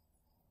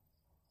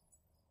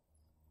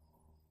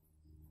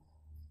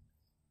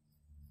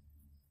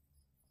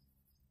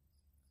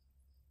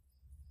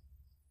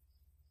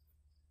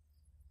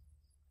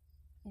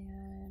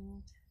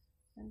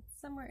 And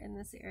somewhere in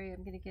this area,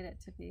 I'm going to get it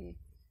to be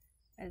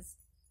as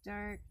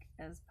dark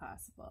as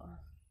possible.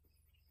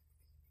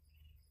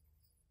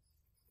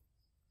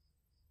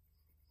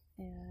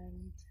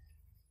 And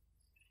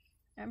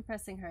I'm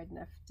pressing hard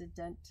enough to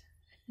dent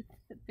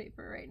the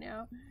paper right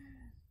now,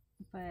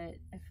 but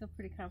I feel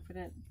pretty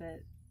confident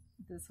that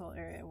this whole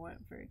area went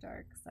very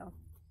dark, so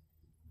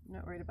I'm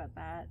not worried about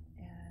that.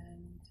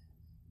 And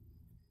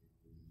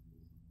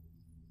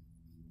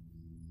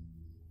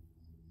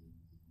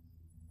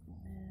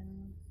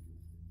then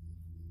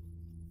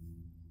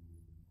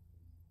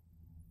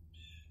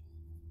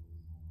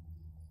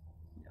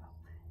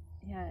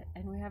yeah,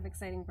 and we have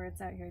exciting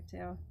birds out here too.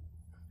 I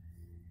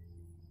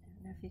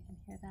don't know if you can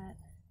hear that.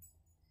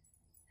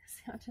 It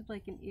sounded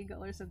like an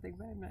eagle or something,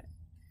 but I'm not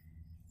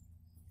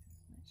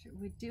sure.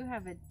 We do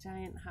have a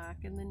giant hawk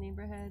in the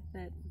neighborhood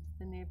that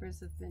the neighbors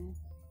have been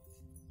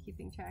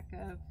keeping track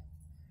of.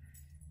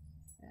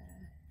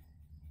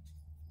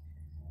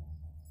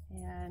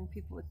 And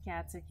people with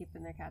cats are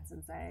keeping their cats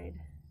inside.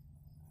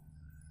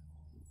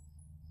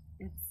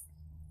 It's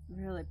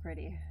really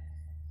pretty.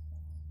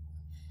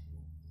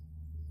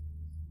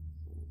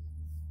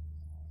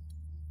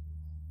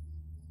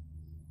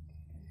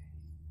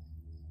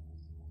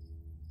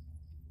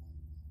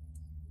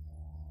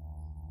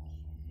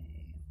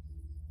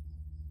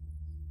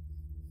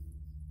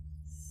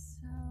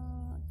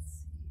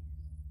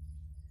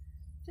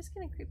 Just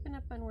kind of creeping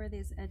up on where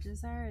these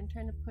edges are and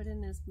trying to put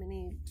in as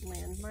many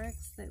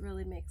landmarks that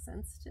really make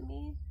sense to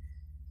me,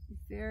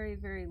 very,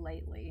 very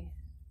lightly.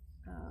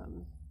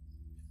 And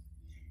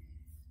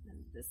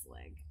this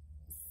leg,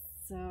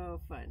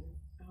 so fun.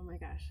 Oh my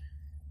gosh.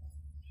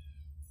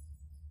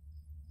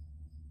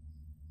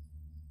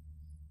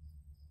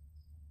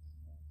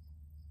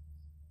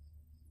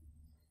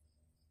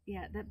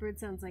 Yeah, that bird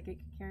sounds like it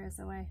could carry us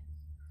away.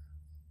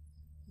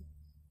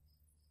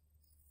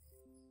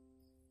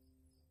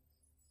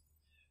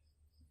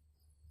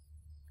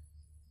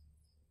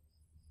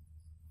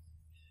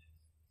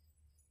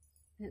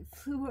 It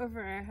flew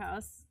over our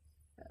house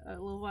a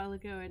little while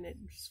ago, and it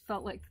just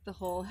felt like the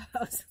whole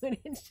house went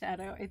in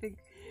shadow. I think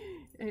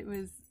it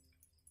was,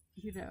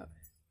 you know,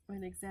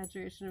 an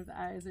exaggeration of the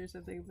eyes or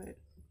something, but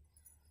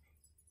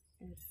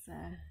it's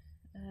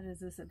that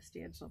is a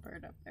substantial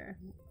bird up there.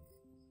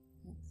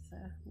 It's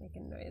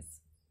making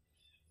noise.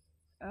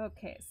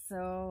 Okay,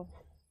 so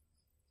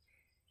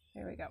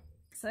there we go.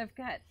 So I've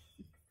got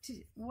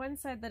one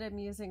side that I'm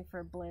using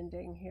for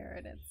blending here,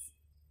 and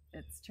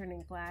it's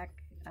turning black.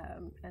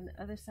 And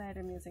the other side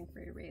I'm using for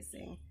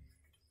erasing.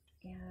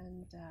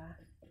 And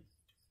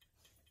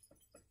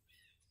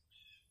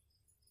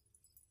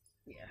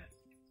yeah.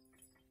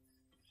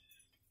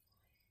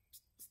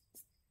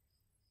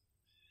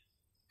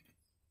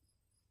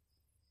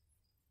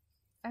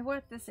 I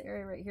want this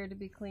area right here to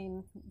be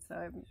clean, so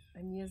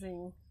I'm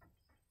using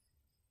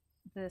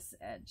this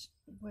edge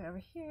way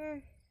over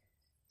here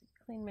to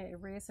clean my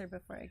eraser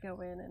before I go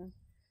in and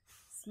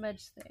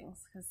smudge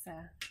things, because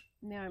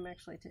now I'm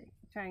actually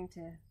trying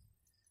to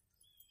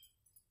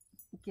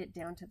get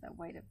down to the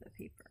white of the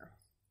paper.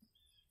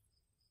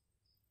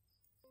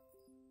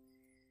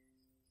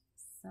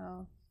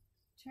 So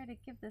try to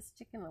give this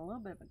chicken a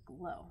little bit of a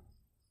glow.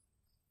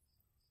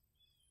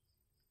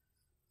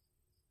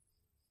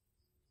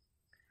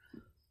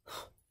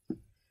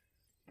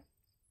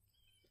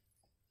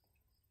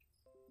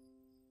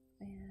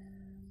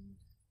 And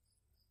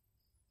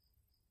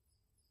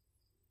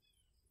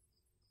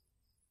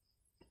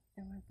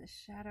I want the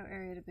shadow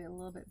area to be a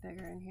little bit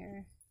bigger in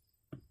here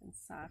and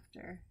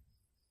softer.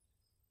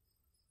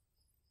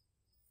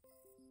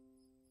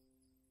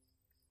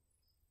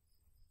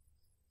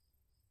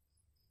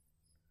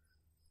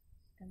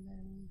 And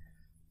then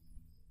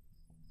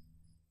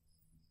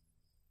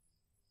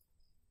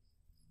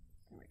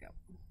there we go.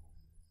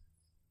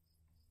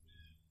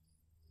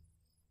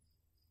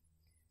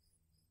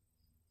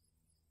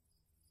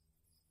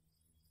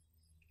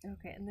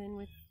 Okay, and then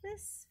with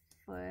this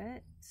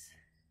foot,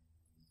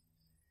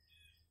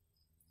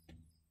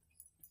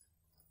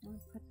 I'll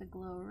put the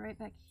glow right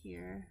back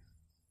here.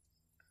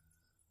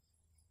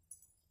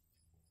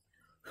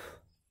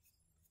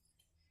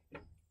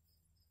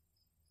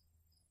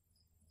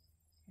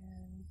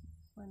 And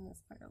blend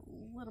this part a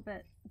little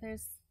bit.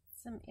 There's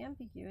some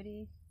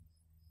ambiguity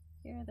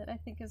here that I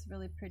think is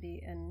really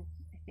pretty, and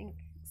I think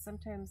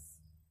sometimes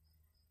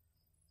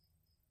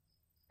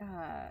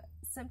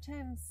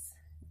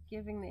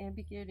giving the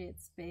ambiguity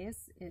its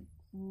space, it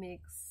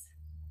makes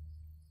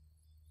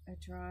a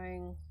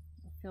drawing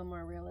feel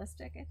more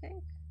realistic, I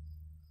think.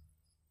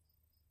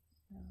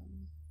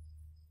 And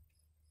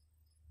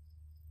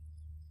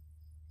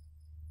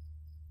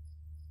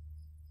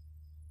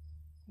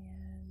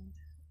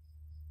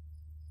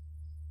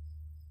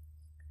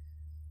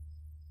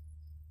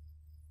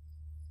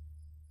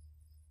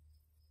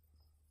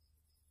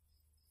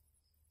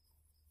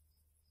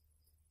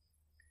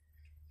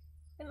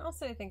And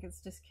also I think it's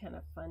just kind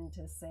of fun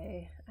to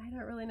say, I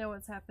don't really know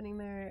what's happening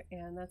there,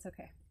 and that's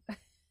okay.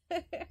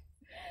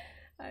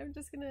 I'm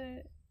just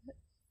gonna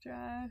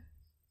draw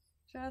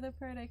the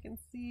part I can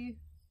see,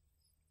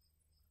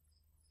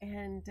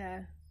 and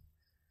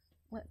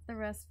let the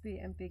rest be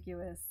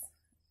ambiguous.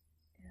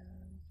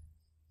 And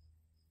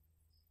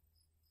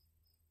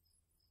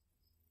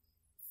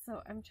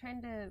so I'm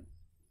trying to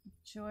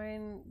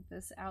join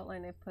this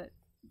outline I put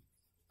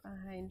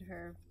behind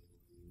her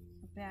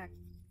back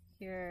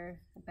here,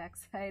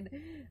 backside,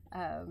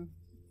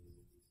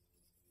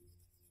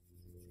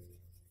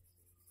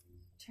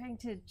 trying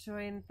to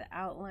join the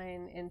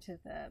outline into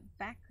the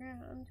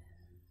background.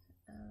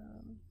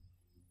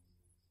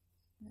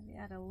 Maybe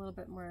add a little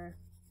bit more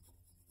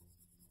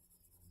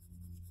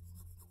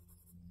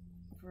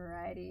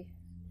variety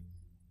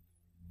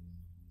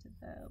to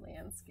the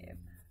landscape.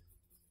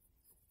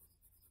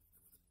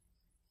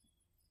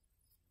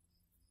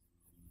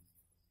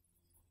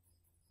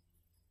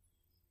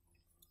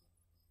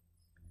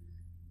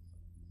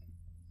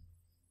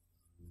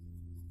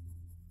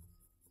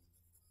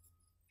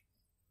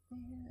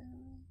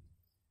 And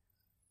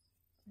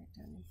right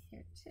down in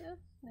here too.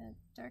 I'm going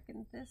to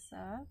darken this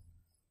up.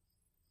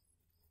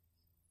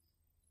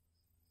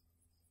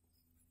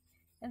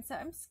 And so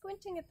I'm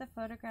squinting at the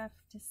photograph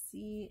to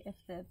see if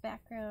the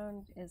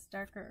background is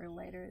darker or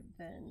lighter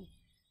than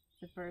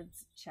the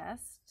bird's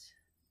chest.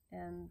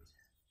 And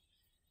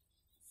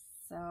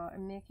so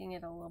I'm making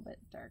it a little bit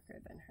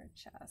darker than her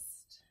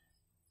chest.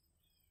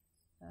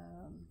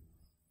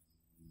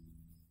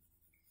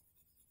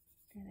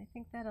 And I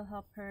think that'll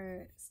help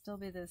her still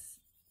be this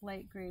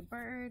light gray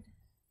bird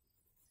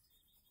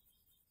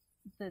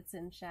that's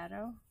in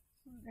shadow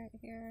right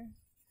here.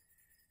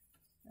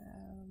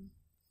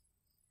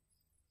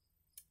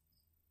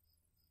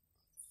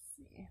 Let's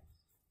see.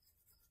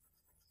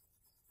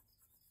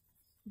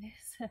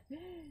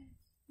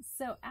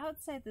 So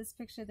outside this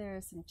picture there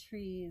are some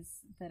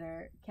trees that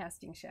are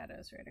casting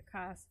shadows right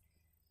across,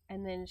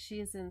 and then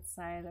she's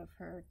inside of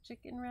her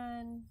chicken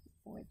run,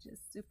 which is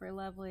super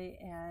lovely,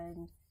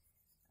 and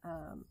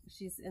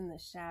she's in the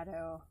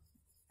shadow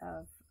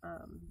of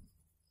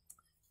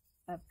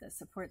the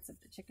supports of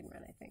the chicken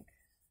run, I think.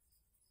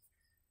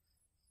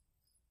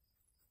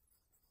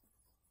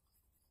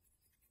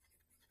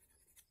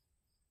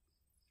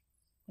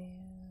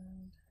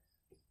 And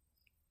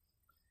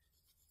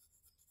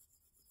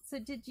so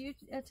did you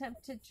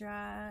attempt to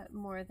draw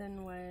more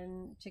than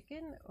one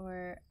chicken,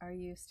 or are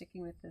you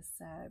sticking with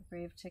this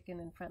brave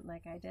chicken in front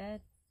like I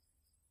did?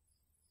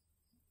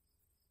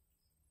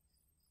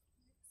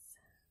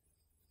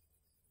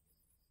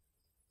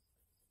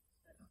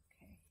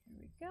 Okay, here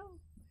we go.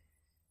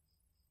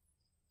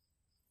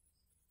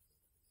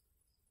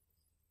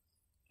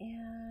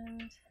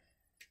 And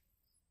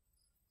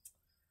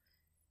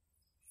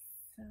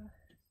so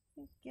let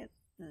me get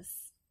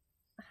this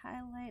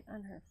highlight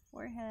on her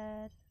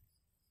forehead.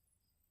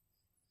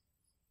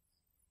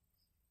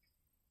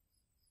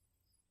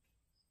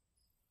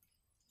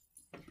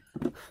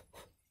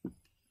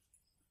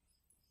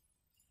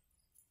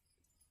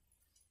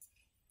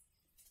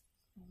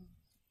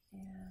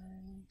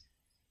 And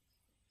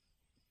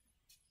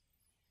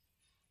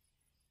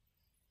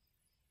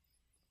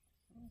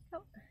there we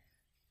go.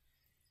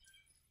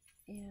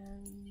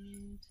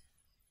 And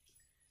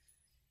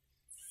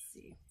let's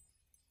see.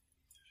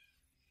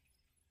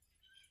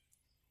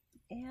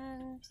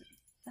 And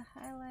the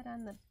highlight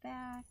on the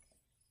back,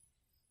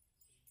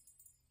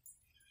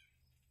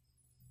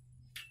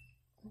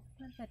 I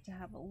want that to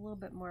have a little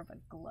bit more of a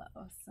glow,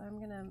 so I'm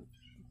gonna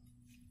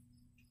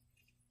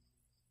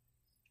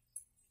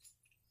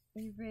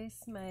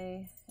erase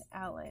my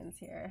outlines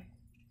here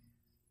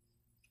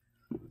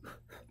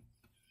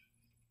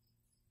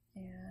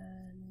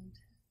and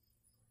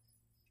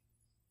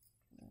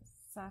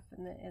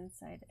soften the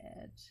inside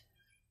edge.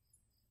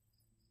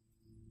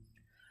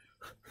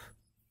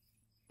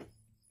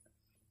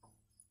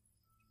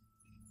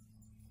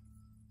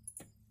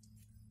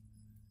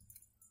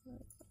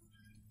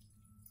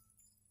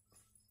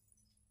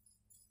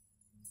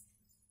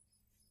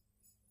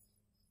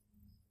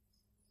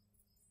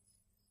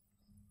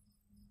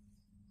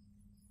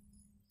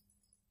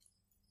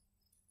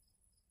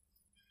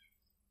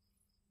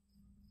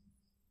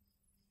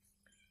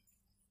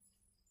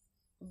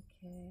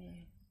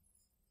 Okay.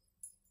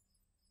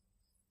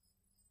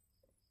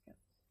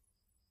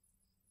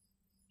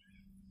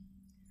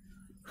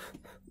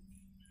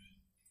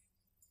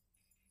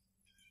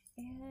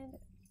 And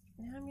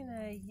now I'm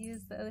gonna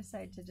use the other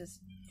side to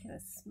just kind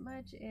of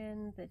smudge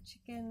in the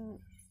chicken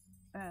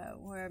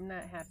where I'm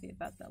not happy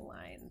about the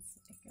lines.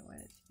 I think I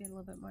want it to be a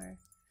little bit more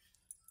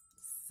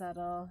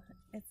subtle.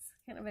 It's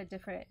kind of a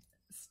different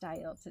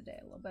style today,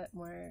 a little bit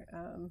more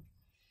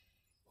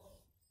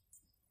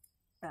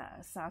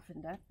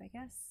softened up, I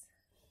guess.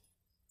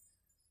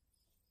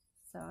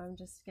 So I'm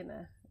just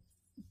gonna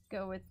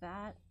go with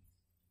that.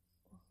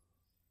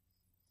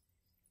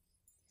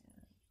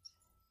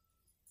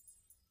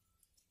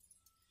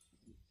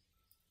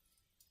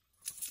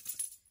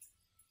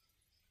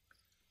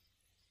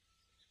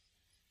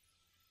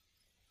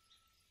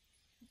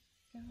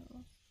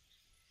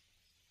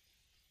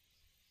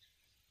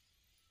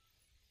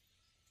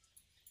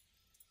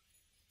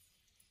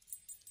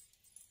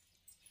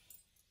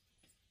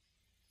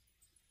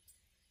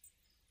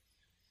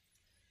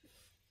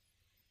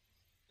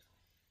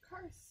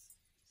 Cars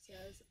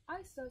says,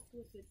 I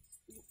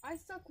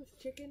stuck with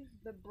chicken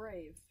the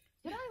brave.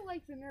 But I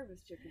like the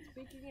nervous chicken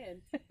speaking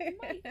in. You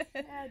might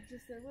add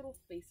just their little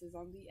faces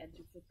on the edge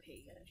of the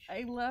page.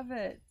 I love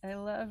it. I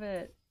love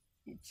it.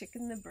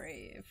 Chicken the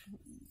Brave.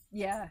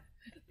 Yeah.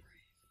 The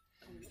brave.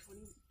 Coming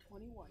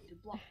 2021 to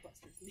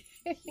Blockbusters.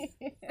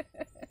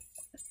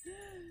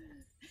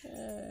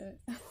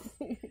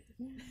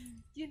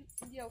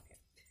 Yeah, okay.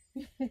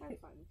 I'm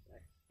fine with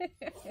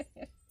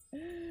that.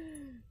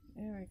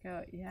 There we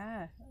go.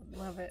 Yeah.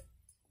 Love it.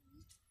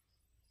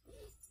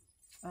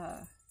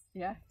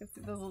 Yeah, you can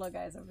see those little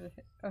guys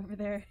over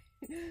there.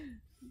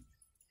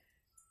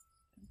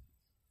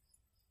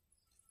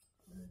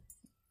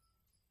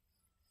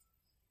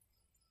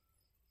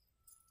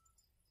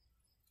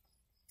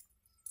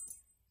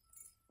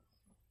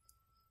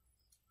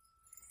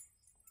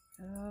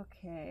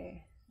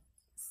 Okay,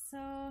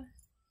 so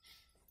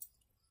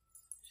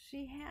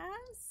she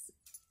has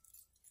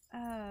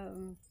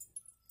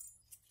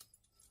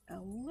a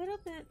little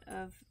bit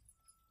of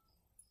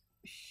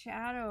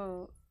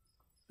shadow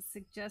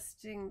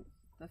suggesting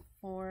the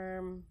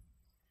form.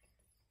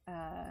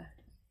 I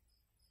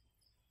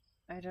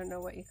don't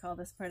know what you call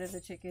this part of the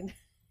chicken.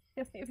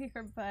 Maybe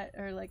her butt,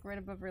 or like right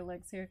above her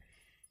legs here.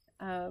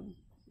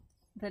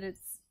 That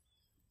it's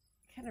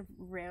kind of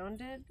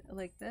rounded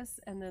like this,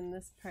 and then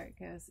this part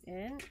goes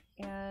in.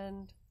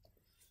 And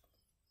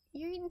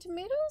you're eating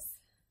tomatoes?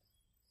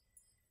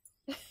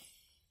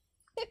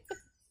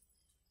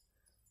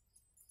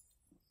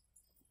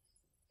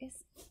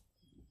 Is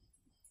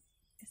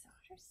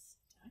Otter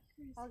stuck?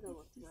 Or is I'll he go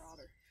look just... for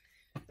Otter.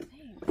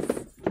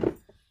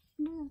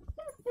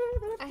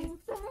 Thanks.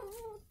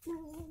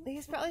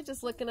 He's probably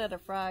just looking at a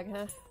frog,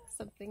 huh?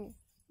 Something.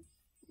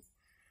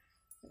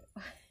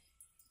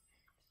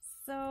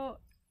 So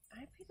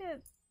I'm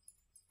gonna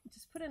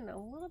just put in a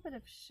little bit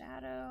of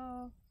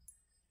shadow.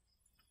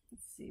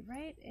 Let's see,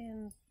 right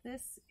in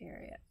this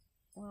area.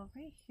 Well,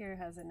 right here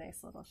has a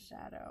nice little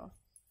shadow.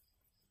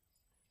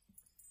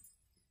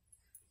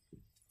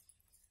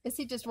 Is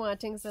he just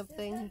wanting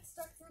something? His head's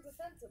stuck through the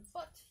fence,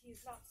 but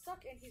he's not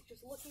stuck, and he's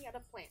just looking at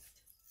a plant.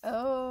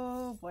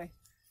 Oh boy.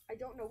 I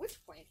don't know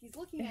which plant. He's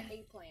looking at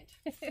a plant.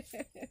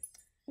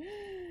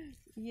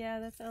 Yeah,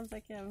 that sounds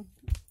like him.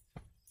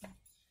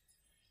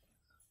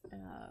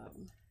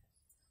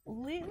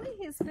 Lately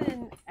he's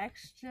been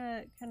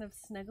extra kind of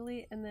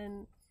snuggly, and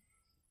then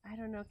I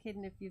don't know,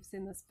 Caden, if you've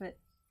seen this, but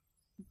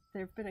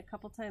there have been a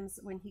couple times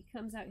when he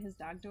comes out his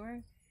dog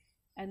door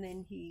and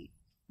then he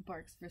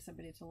barks for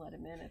somebody to let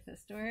him in at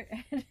this door.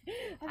 And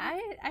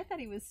I thought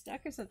he was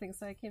stuck or something,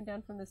 so I came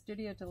down from the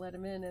studio to let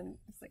him in, and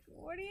it's like,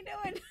 what are you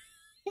doing?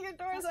 Your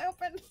door's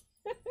open.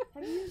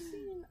 Have you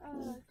seen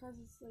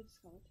Car's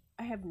latest comment?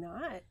 I have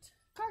not.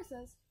 Car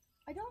says,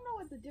 I don't know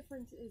what the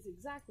difference is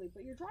exactly,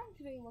 but your drawing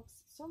today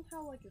looks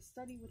somehow like a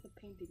study with a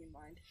painting in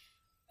mind.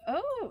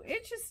 Oh,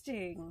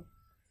 interesting.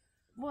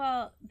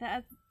 Well,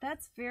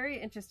 that's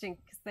very interesting,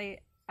 because I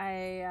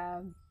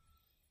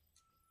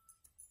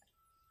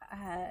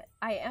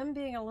am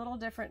being a little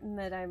different in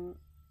that I'm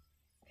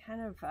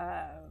kind of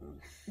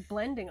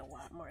blending a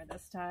lot more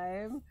this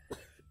time,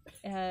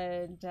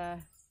 and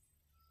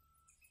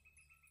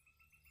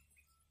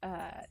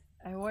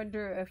I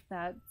wonder if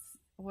that's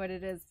what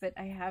it is. But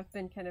I have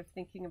been kind of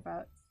thinking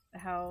about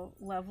how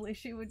lovely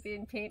she would be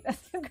in paint as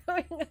I'm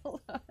going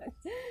along,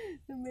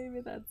 and maybe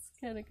that's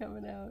kind of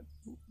coming out.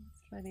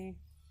 It's funny.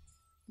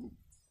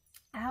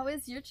 How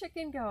is your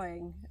chicken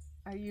going?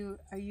 Are you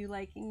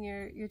liking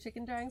your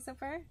chicken drawing so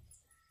far?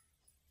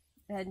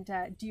 And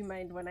do you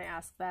mind when I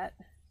ask that?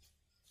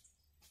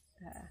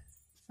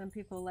 Some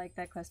people like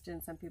that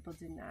question, some people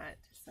do not.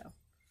 So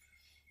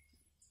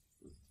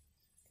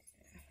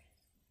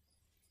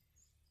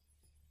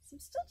I'm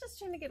still just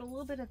trying to get a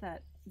little bit of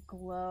that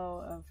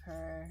glow of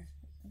her.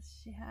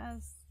 She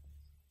has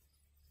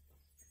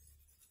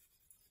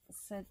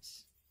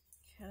such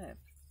kind of,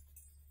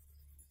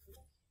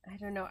 I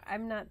don't know,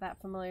 I'm not that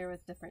familiar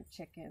with different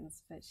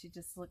chickens, but she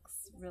just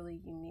looks really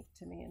unique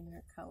to me in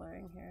her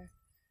coloring here.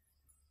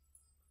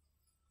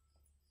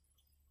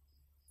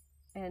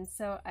 And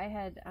so I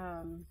had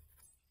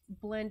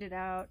blended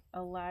out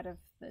a lot of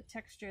the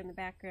texture in the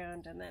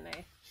background, and then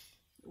I'm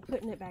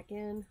putting it back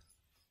in.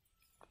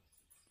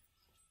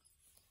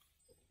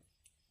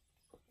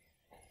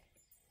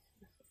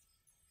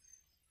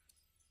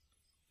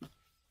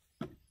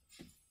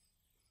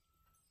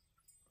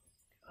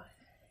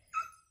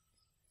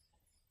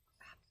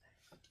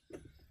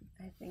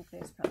 I think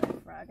there's probably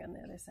a frog on the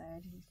other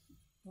side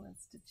who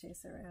wants to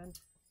chase around.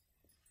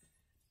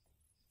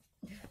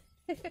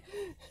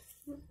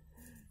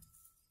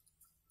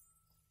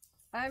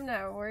 I'm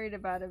not worried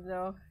about him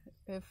though.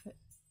 If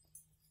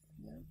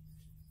no.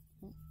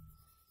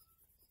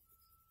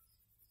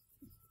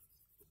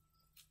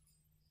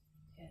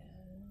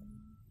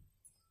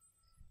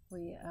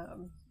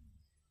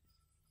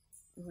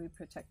 We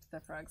protect the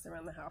frogs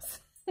around the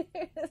house.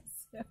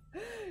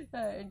 So,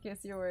 in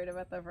case you're worried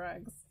about the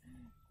frogs.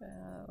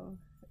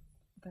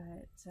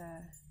 But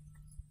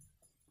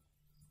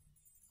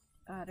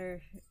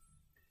Otter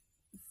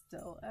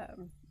still,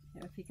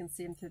 if he can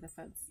see him through the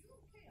fence,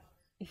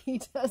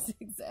 he does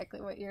exactly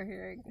what you're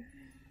hearing.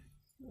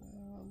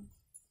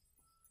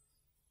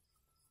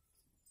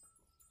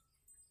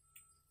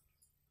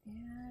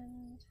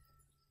 And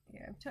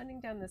here, I'm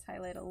toning down this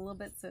highlight a little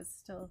bit so it's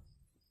still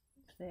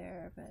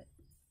there, but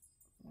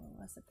a little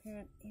less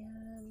apparent.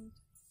 And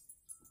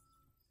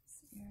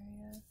this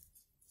area.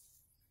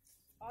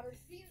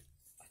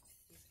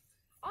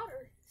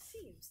 Otter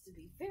seems to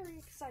be very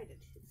excited.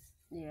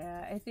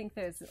 Yeah, I think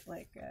there's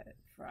like a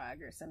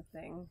frog or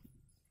something.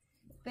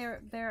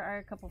 There are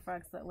a couple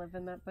frogs that live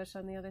in that bush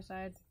on the other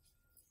side.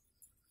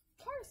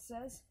 Tar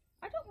says,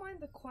 "I don't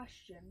mind the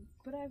question,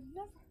 but I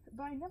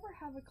never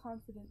have a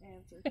confident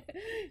answer."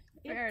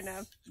 Fair It's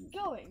enough.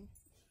 Going.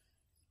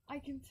 I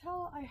can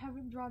tell I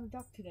haven't drawn a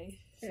duck today,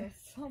 so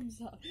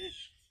thumbs up.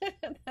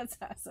 That's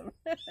awesome.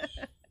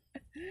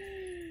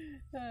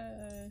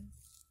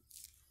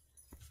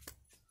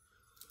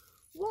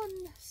 1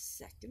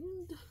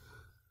 second.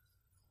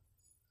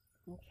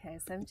 Okay,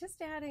 so I'm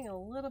just adding a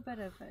little bit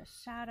of a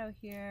shadow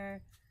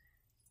here,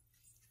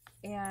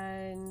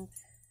 and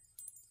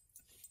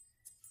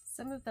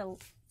some of the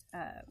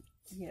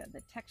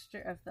the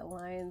texture of the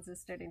lines is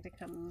starting to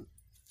come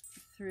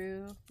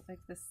through, like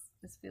this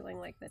feeling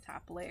like the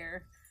top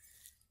layer.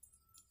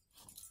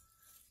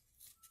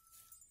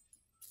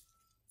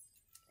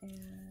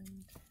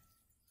 And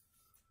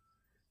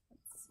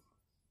let's see.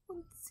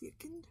 1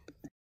 second.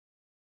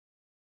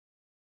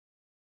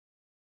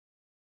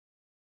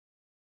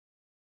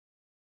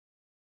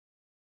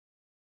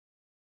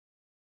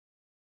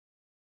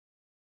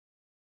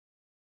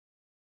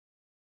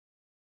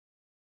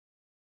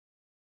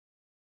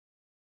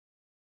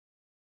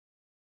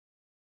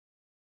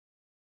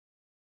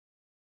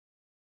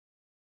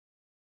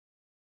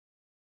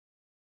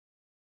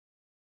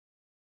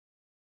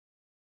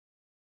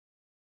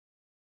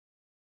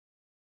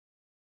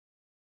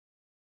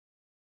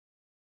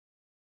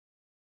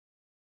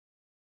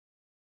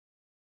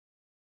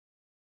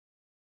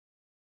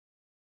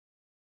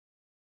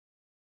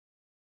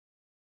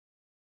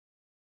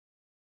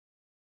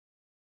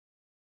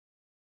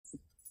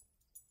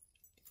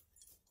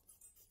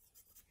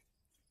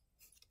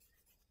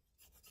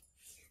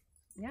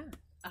 Yeah,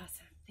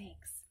 awesome,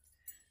 thanks.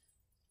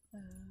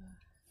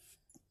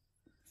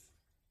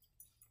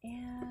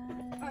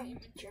 And I am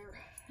a chair.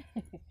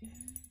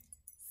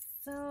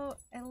 so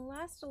I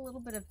lost a little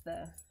bit of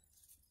the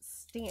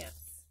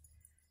stance,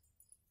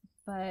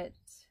 but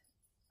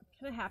I'm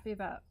kind of happy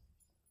about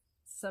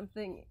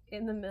something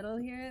in the middle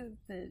here.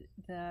 The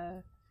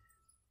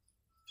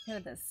kind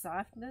of the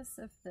softness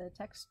of the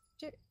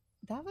texture.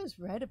 That was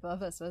right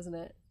above us, wasn't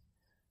it?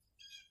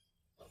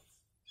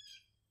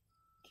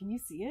 Can you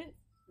see it?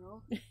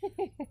 No.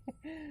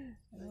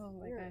 Oh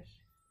my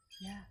gosh.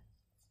 Yeah.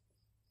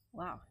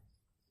 Wow.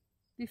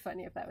 Be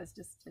funny if that was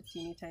just a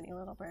teeny tiny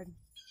little bird.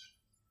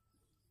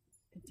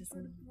 It Bird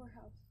doesn't. of your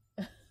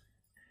house.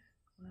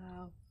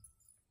 Wow.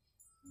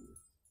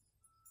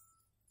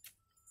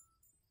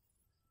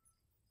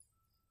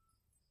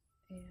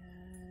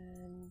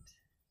 And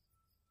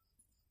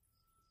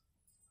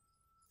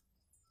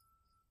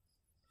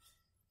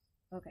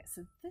okay,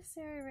 so this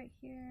area right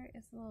here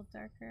is a little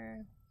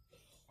darker.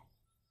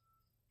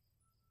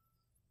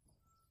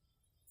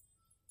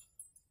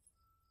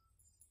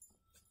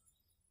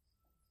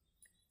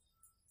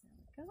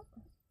 There we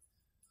go.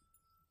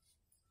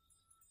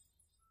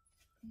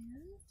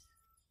 And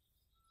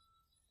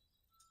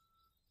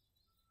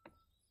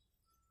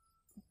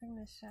I'll bring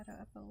this shadow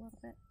up a little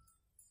bit.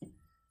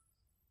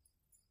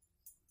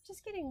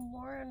 Just getting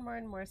more and more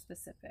and more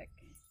specific,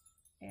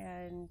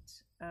 and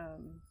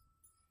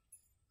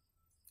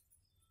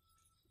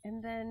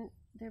then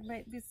there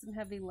might be some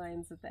heavy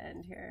lines at the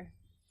end here.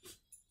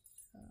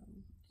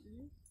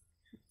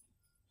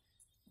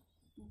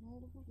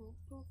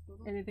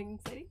 Anything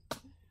exciting?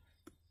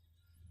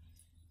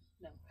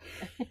 No.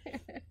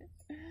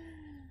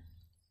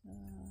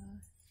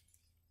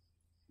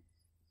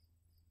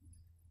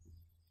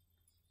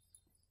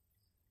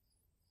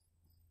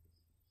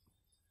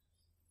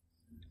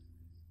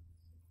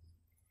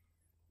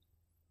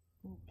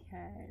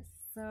 Okay,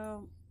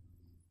 so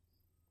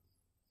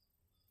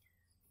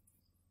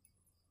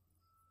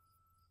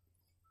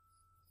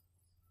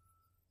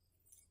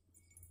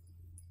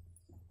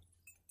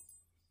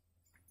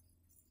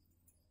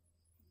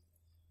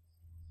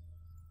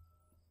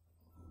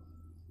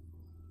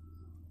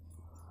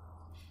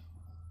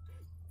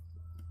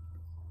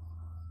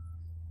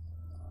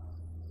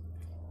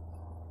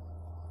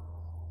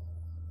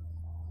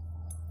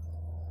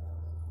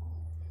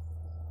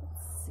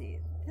let's see,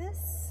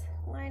 this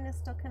line is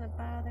still kind of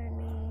bothering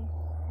me.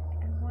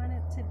 I want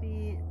it to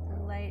be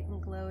light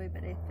and glowy,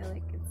 but I feel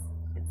like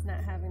it's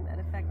not having that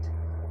effect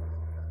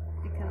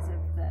because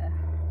of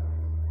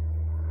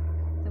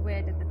the way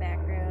I did the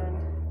background.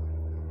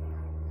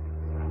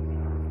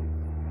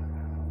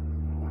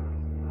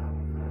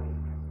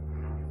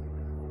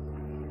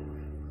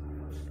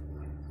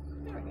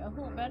 There we go, a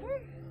little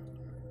better.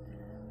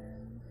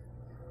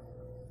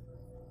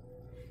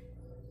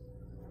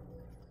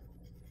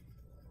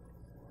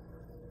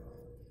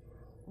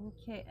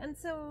 Okay, and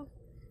so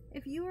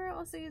if you are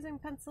also using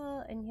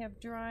pencil and you have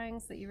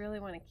drawings that you really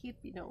want to keep,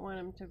 you don't want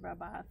them to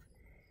rub off.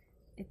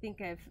 I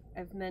think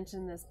I've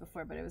mentioned this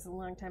before, but it was a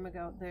long time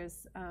ago.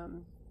 There's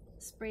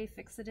spray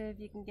fixative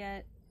you can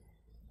get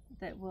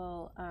that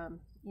will,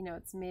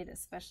 it's made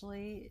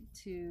especially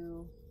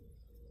to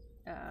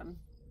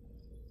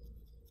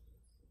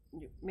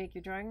make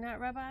your drawing not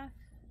rub off.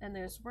 And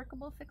there's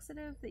workable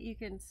fixative that you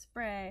can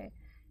spray,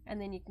 and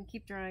then you can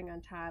keep drawing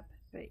on top,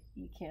 but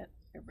you can't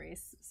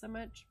erase so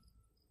much.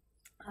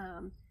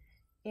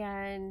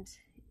 And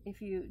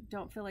if you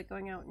don't feel like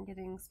going out and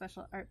getting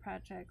special art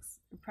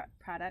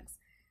products,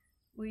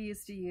 we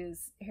used to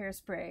use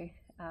hairspray,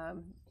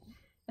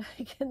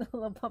 like in the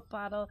little pump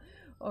bottle,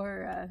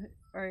 or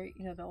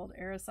the old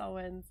aerosol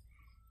ones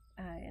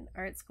in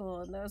art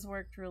school, and those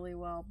worked really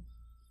well.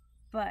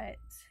 But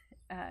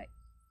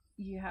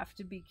you have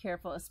to be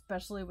careful,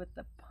 especially with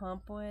the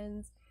pump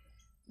ones,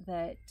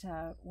 that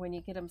when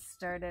you get them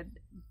started,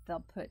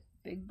 they'll put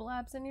big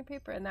blobs on your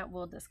paper, and that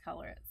will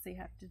discolor it. So you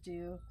have to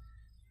do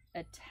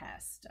a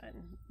test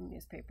on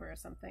newspaper or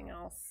something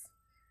else,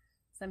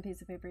 some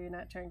piece of paper you're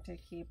not trying to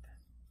keep,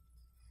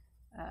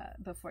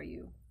 before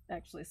you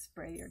actually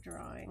spray your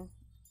drawing.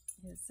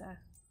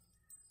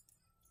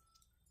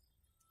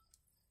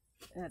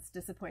 That's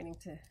disappointing,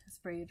 to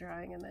spray your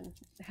drawing and then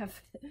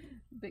have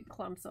big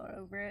clumps all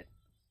over it.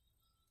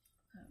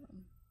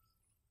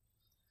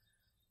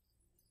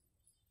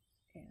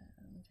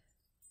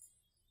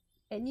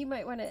 And you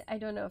might want to, I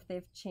don't know if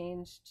they've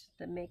changed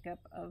the makeup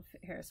of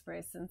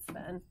hairspray since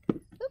then.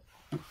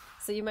 Oop.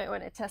 So you might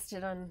want to test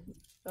it on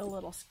a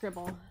little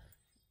scribble,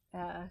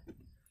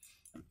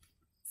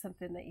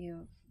 something that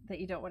you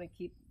don't want to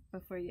keep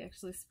before you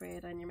actually spray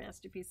it on your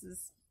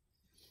masterpieces.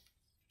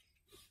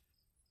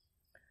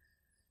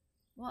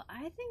 Well,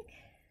 I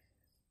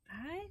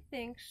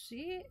think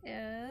she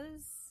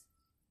is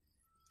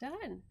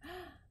done.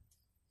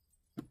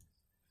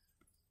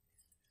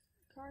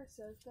 Car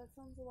says that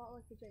sounds a lot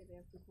like a J. They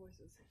have good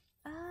voices.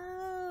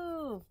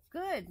 Oh,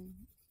 good.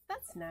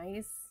 That's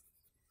nice.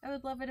 I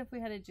would love it if we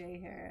had a J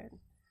here.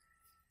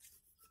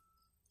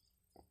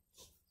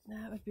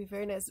 That would be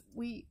very nice.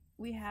 We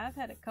have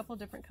had a couple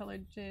different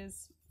colored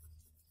J's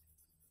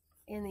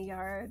in the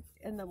yard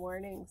in the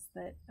mornings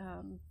that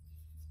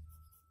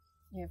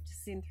you have to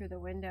see them through the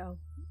window.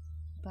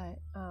 But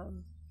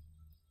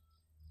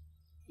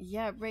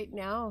yeah, right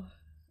now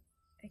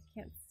I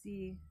can't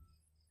see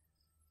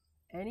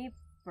any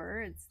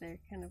birds. They're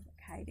kind of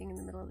hiding in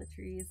the middle of the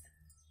trees.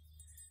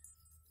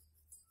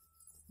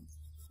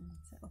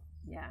 So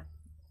yeah,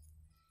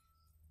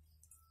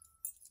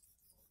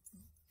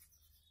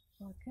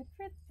 well, good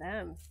for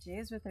them.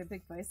 Jays with their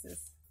big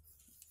voices.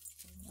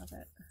 I love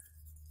it.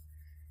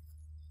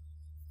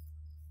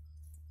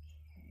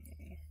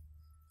 Okay,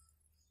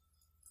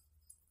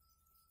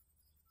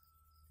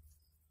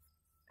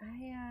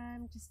 I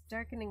am just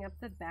darkening up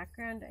the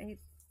background. I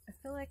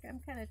feel like I'm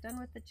kind of done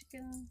with the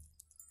chicken.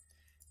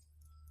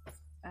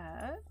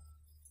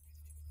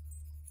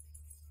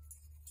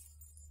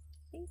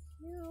 Thank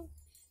you.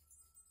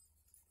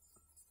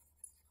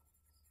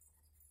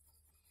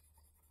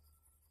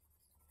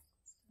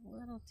 Just a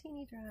little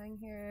teeny drawing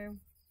here.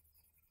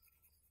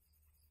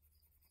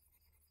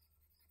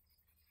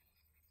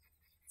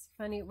 It's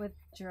funny with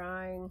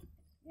drawing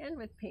and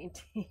with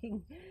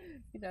painting,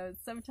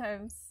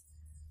 sometimes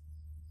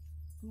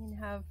you can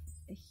have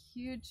a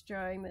huge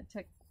drawing that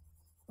took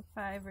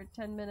 5 or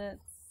 10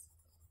 minutes,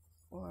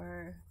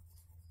 or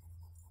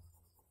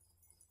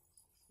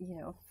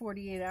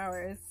 48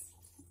 hours,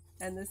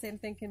 and the same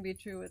thing can be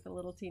true with a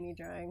little teeny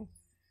drawing.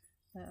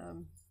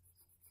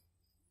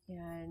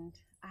 And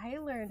I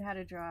learned how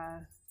to draw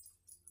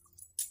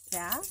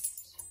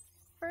fast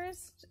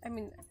first. I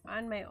mean,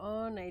 on my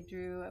own I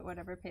drew at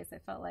whatever pace I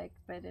felt like,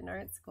 but in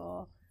art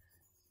school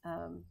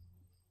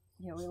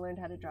we learned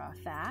how to draw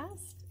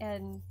fast,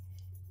 and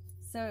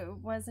so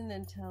it wasn't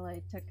until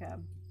I took a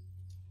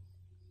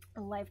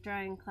life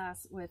drawing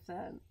class with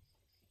a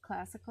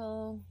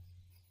classical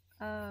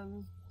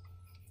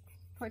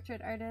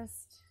portrait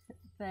artist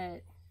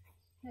that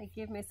I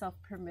gave myself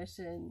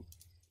permission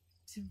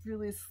to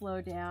really slow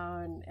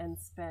down and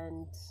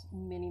spend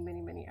many,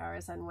 many, many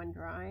hours on one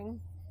drawing.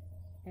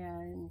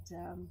 And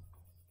it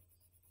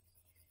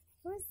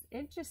was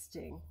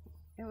interesting.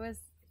 It was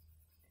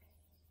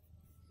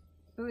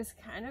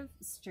kind of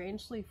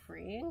strangely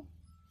freeing.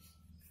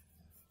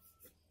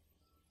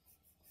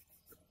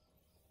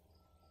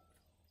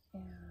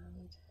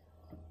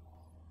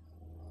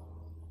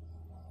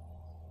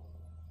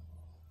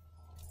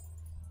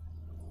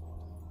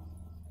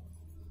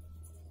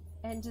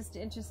 And just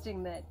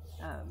interesting that,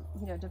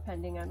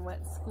 depending on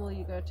what school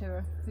you go to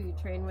or who you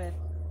train with,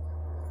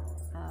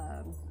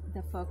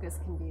 the focus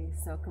can be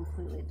so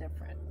completely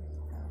different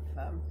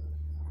of,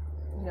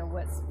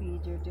 what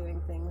speed you're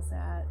doing things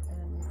at,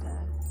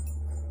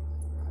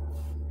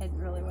 and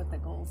really what the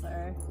goals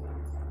are.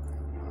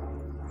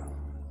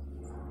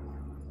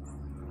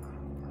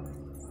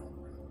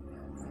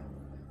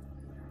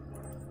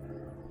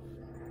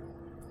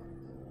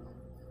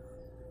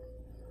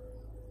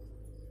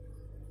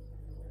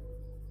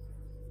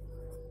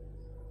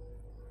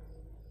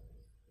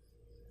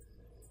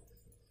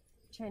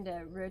 trying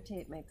to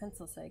rotate my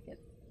pencil so I get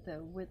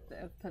the width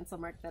of pencil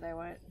mark that I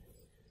want.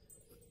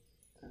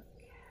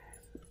 Okay.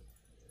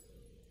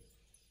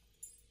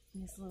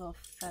 These little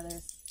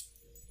feathers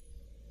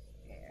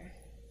there.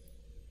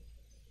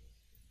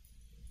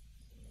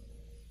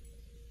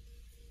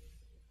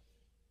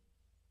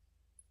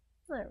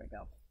 There we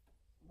go.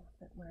 A little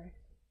bit more.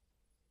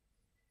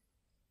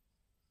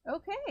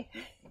 Okay.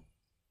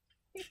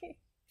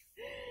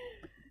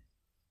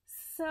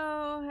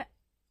 So,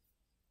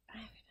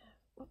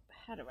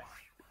 how do I?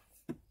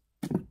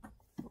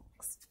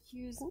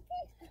 Excuse me.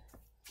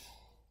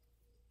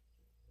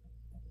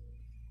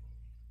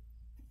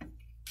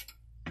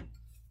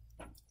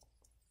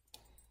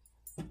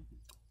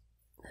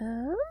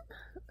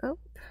 Oh,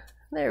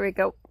 there we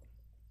go.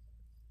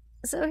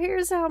 So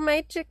here's how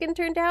my chicken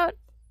turned out.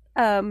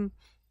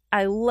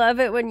 I love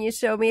it when you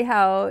show me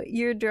how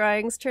your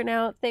drawings turn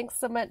out. Thanks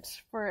so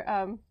much for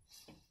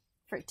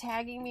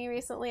tagging me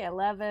recently. I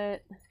love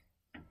it.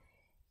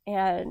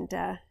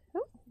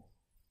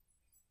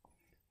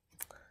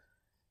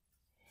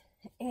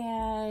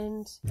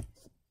 And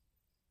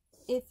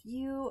if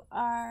you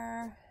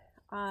are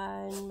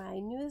on my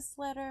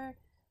newsletter,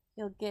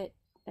 you'll get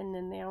an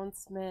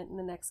announcement in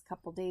the next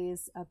couple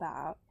days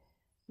about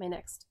my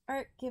next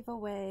art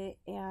giveaway,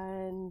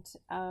 and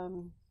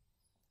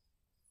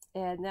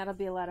that'll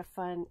be a lot of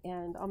fun.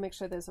 And I'll make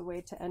sure there's a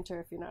way to enter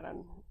if you're not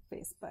on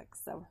Facebook.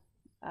 So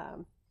I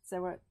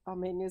want all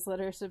my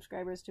newsletter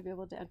subscribers to be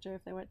able to enter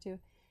if they want to.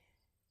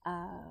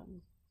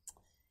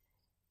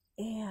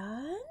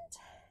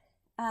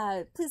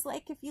 Please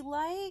like if you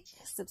like,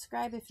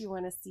 subscribe if you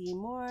want to see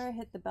more,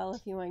 hit the bell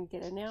if you want to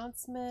get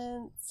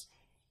announcements,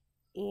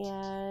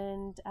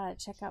 and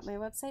check out my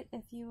website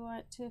if you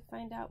want to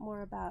find out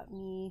more about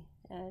me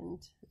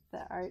and the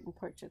art and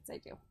portraits I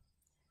do.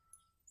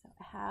 So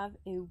have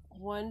a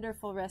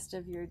wonderful rest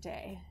of your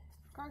day.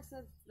 Car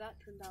said that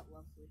turned out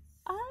lovely.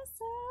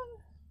 Awesome.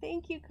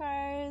 Thank you,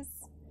 Cars.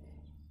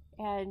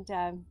 And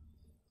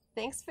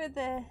thanks for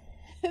the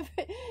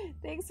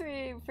thanks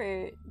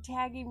for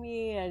tagging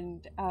me,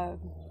 and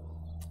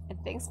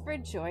thanks for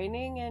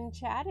joining and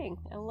chatting.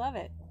 I love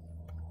it.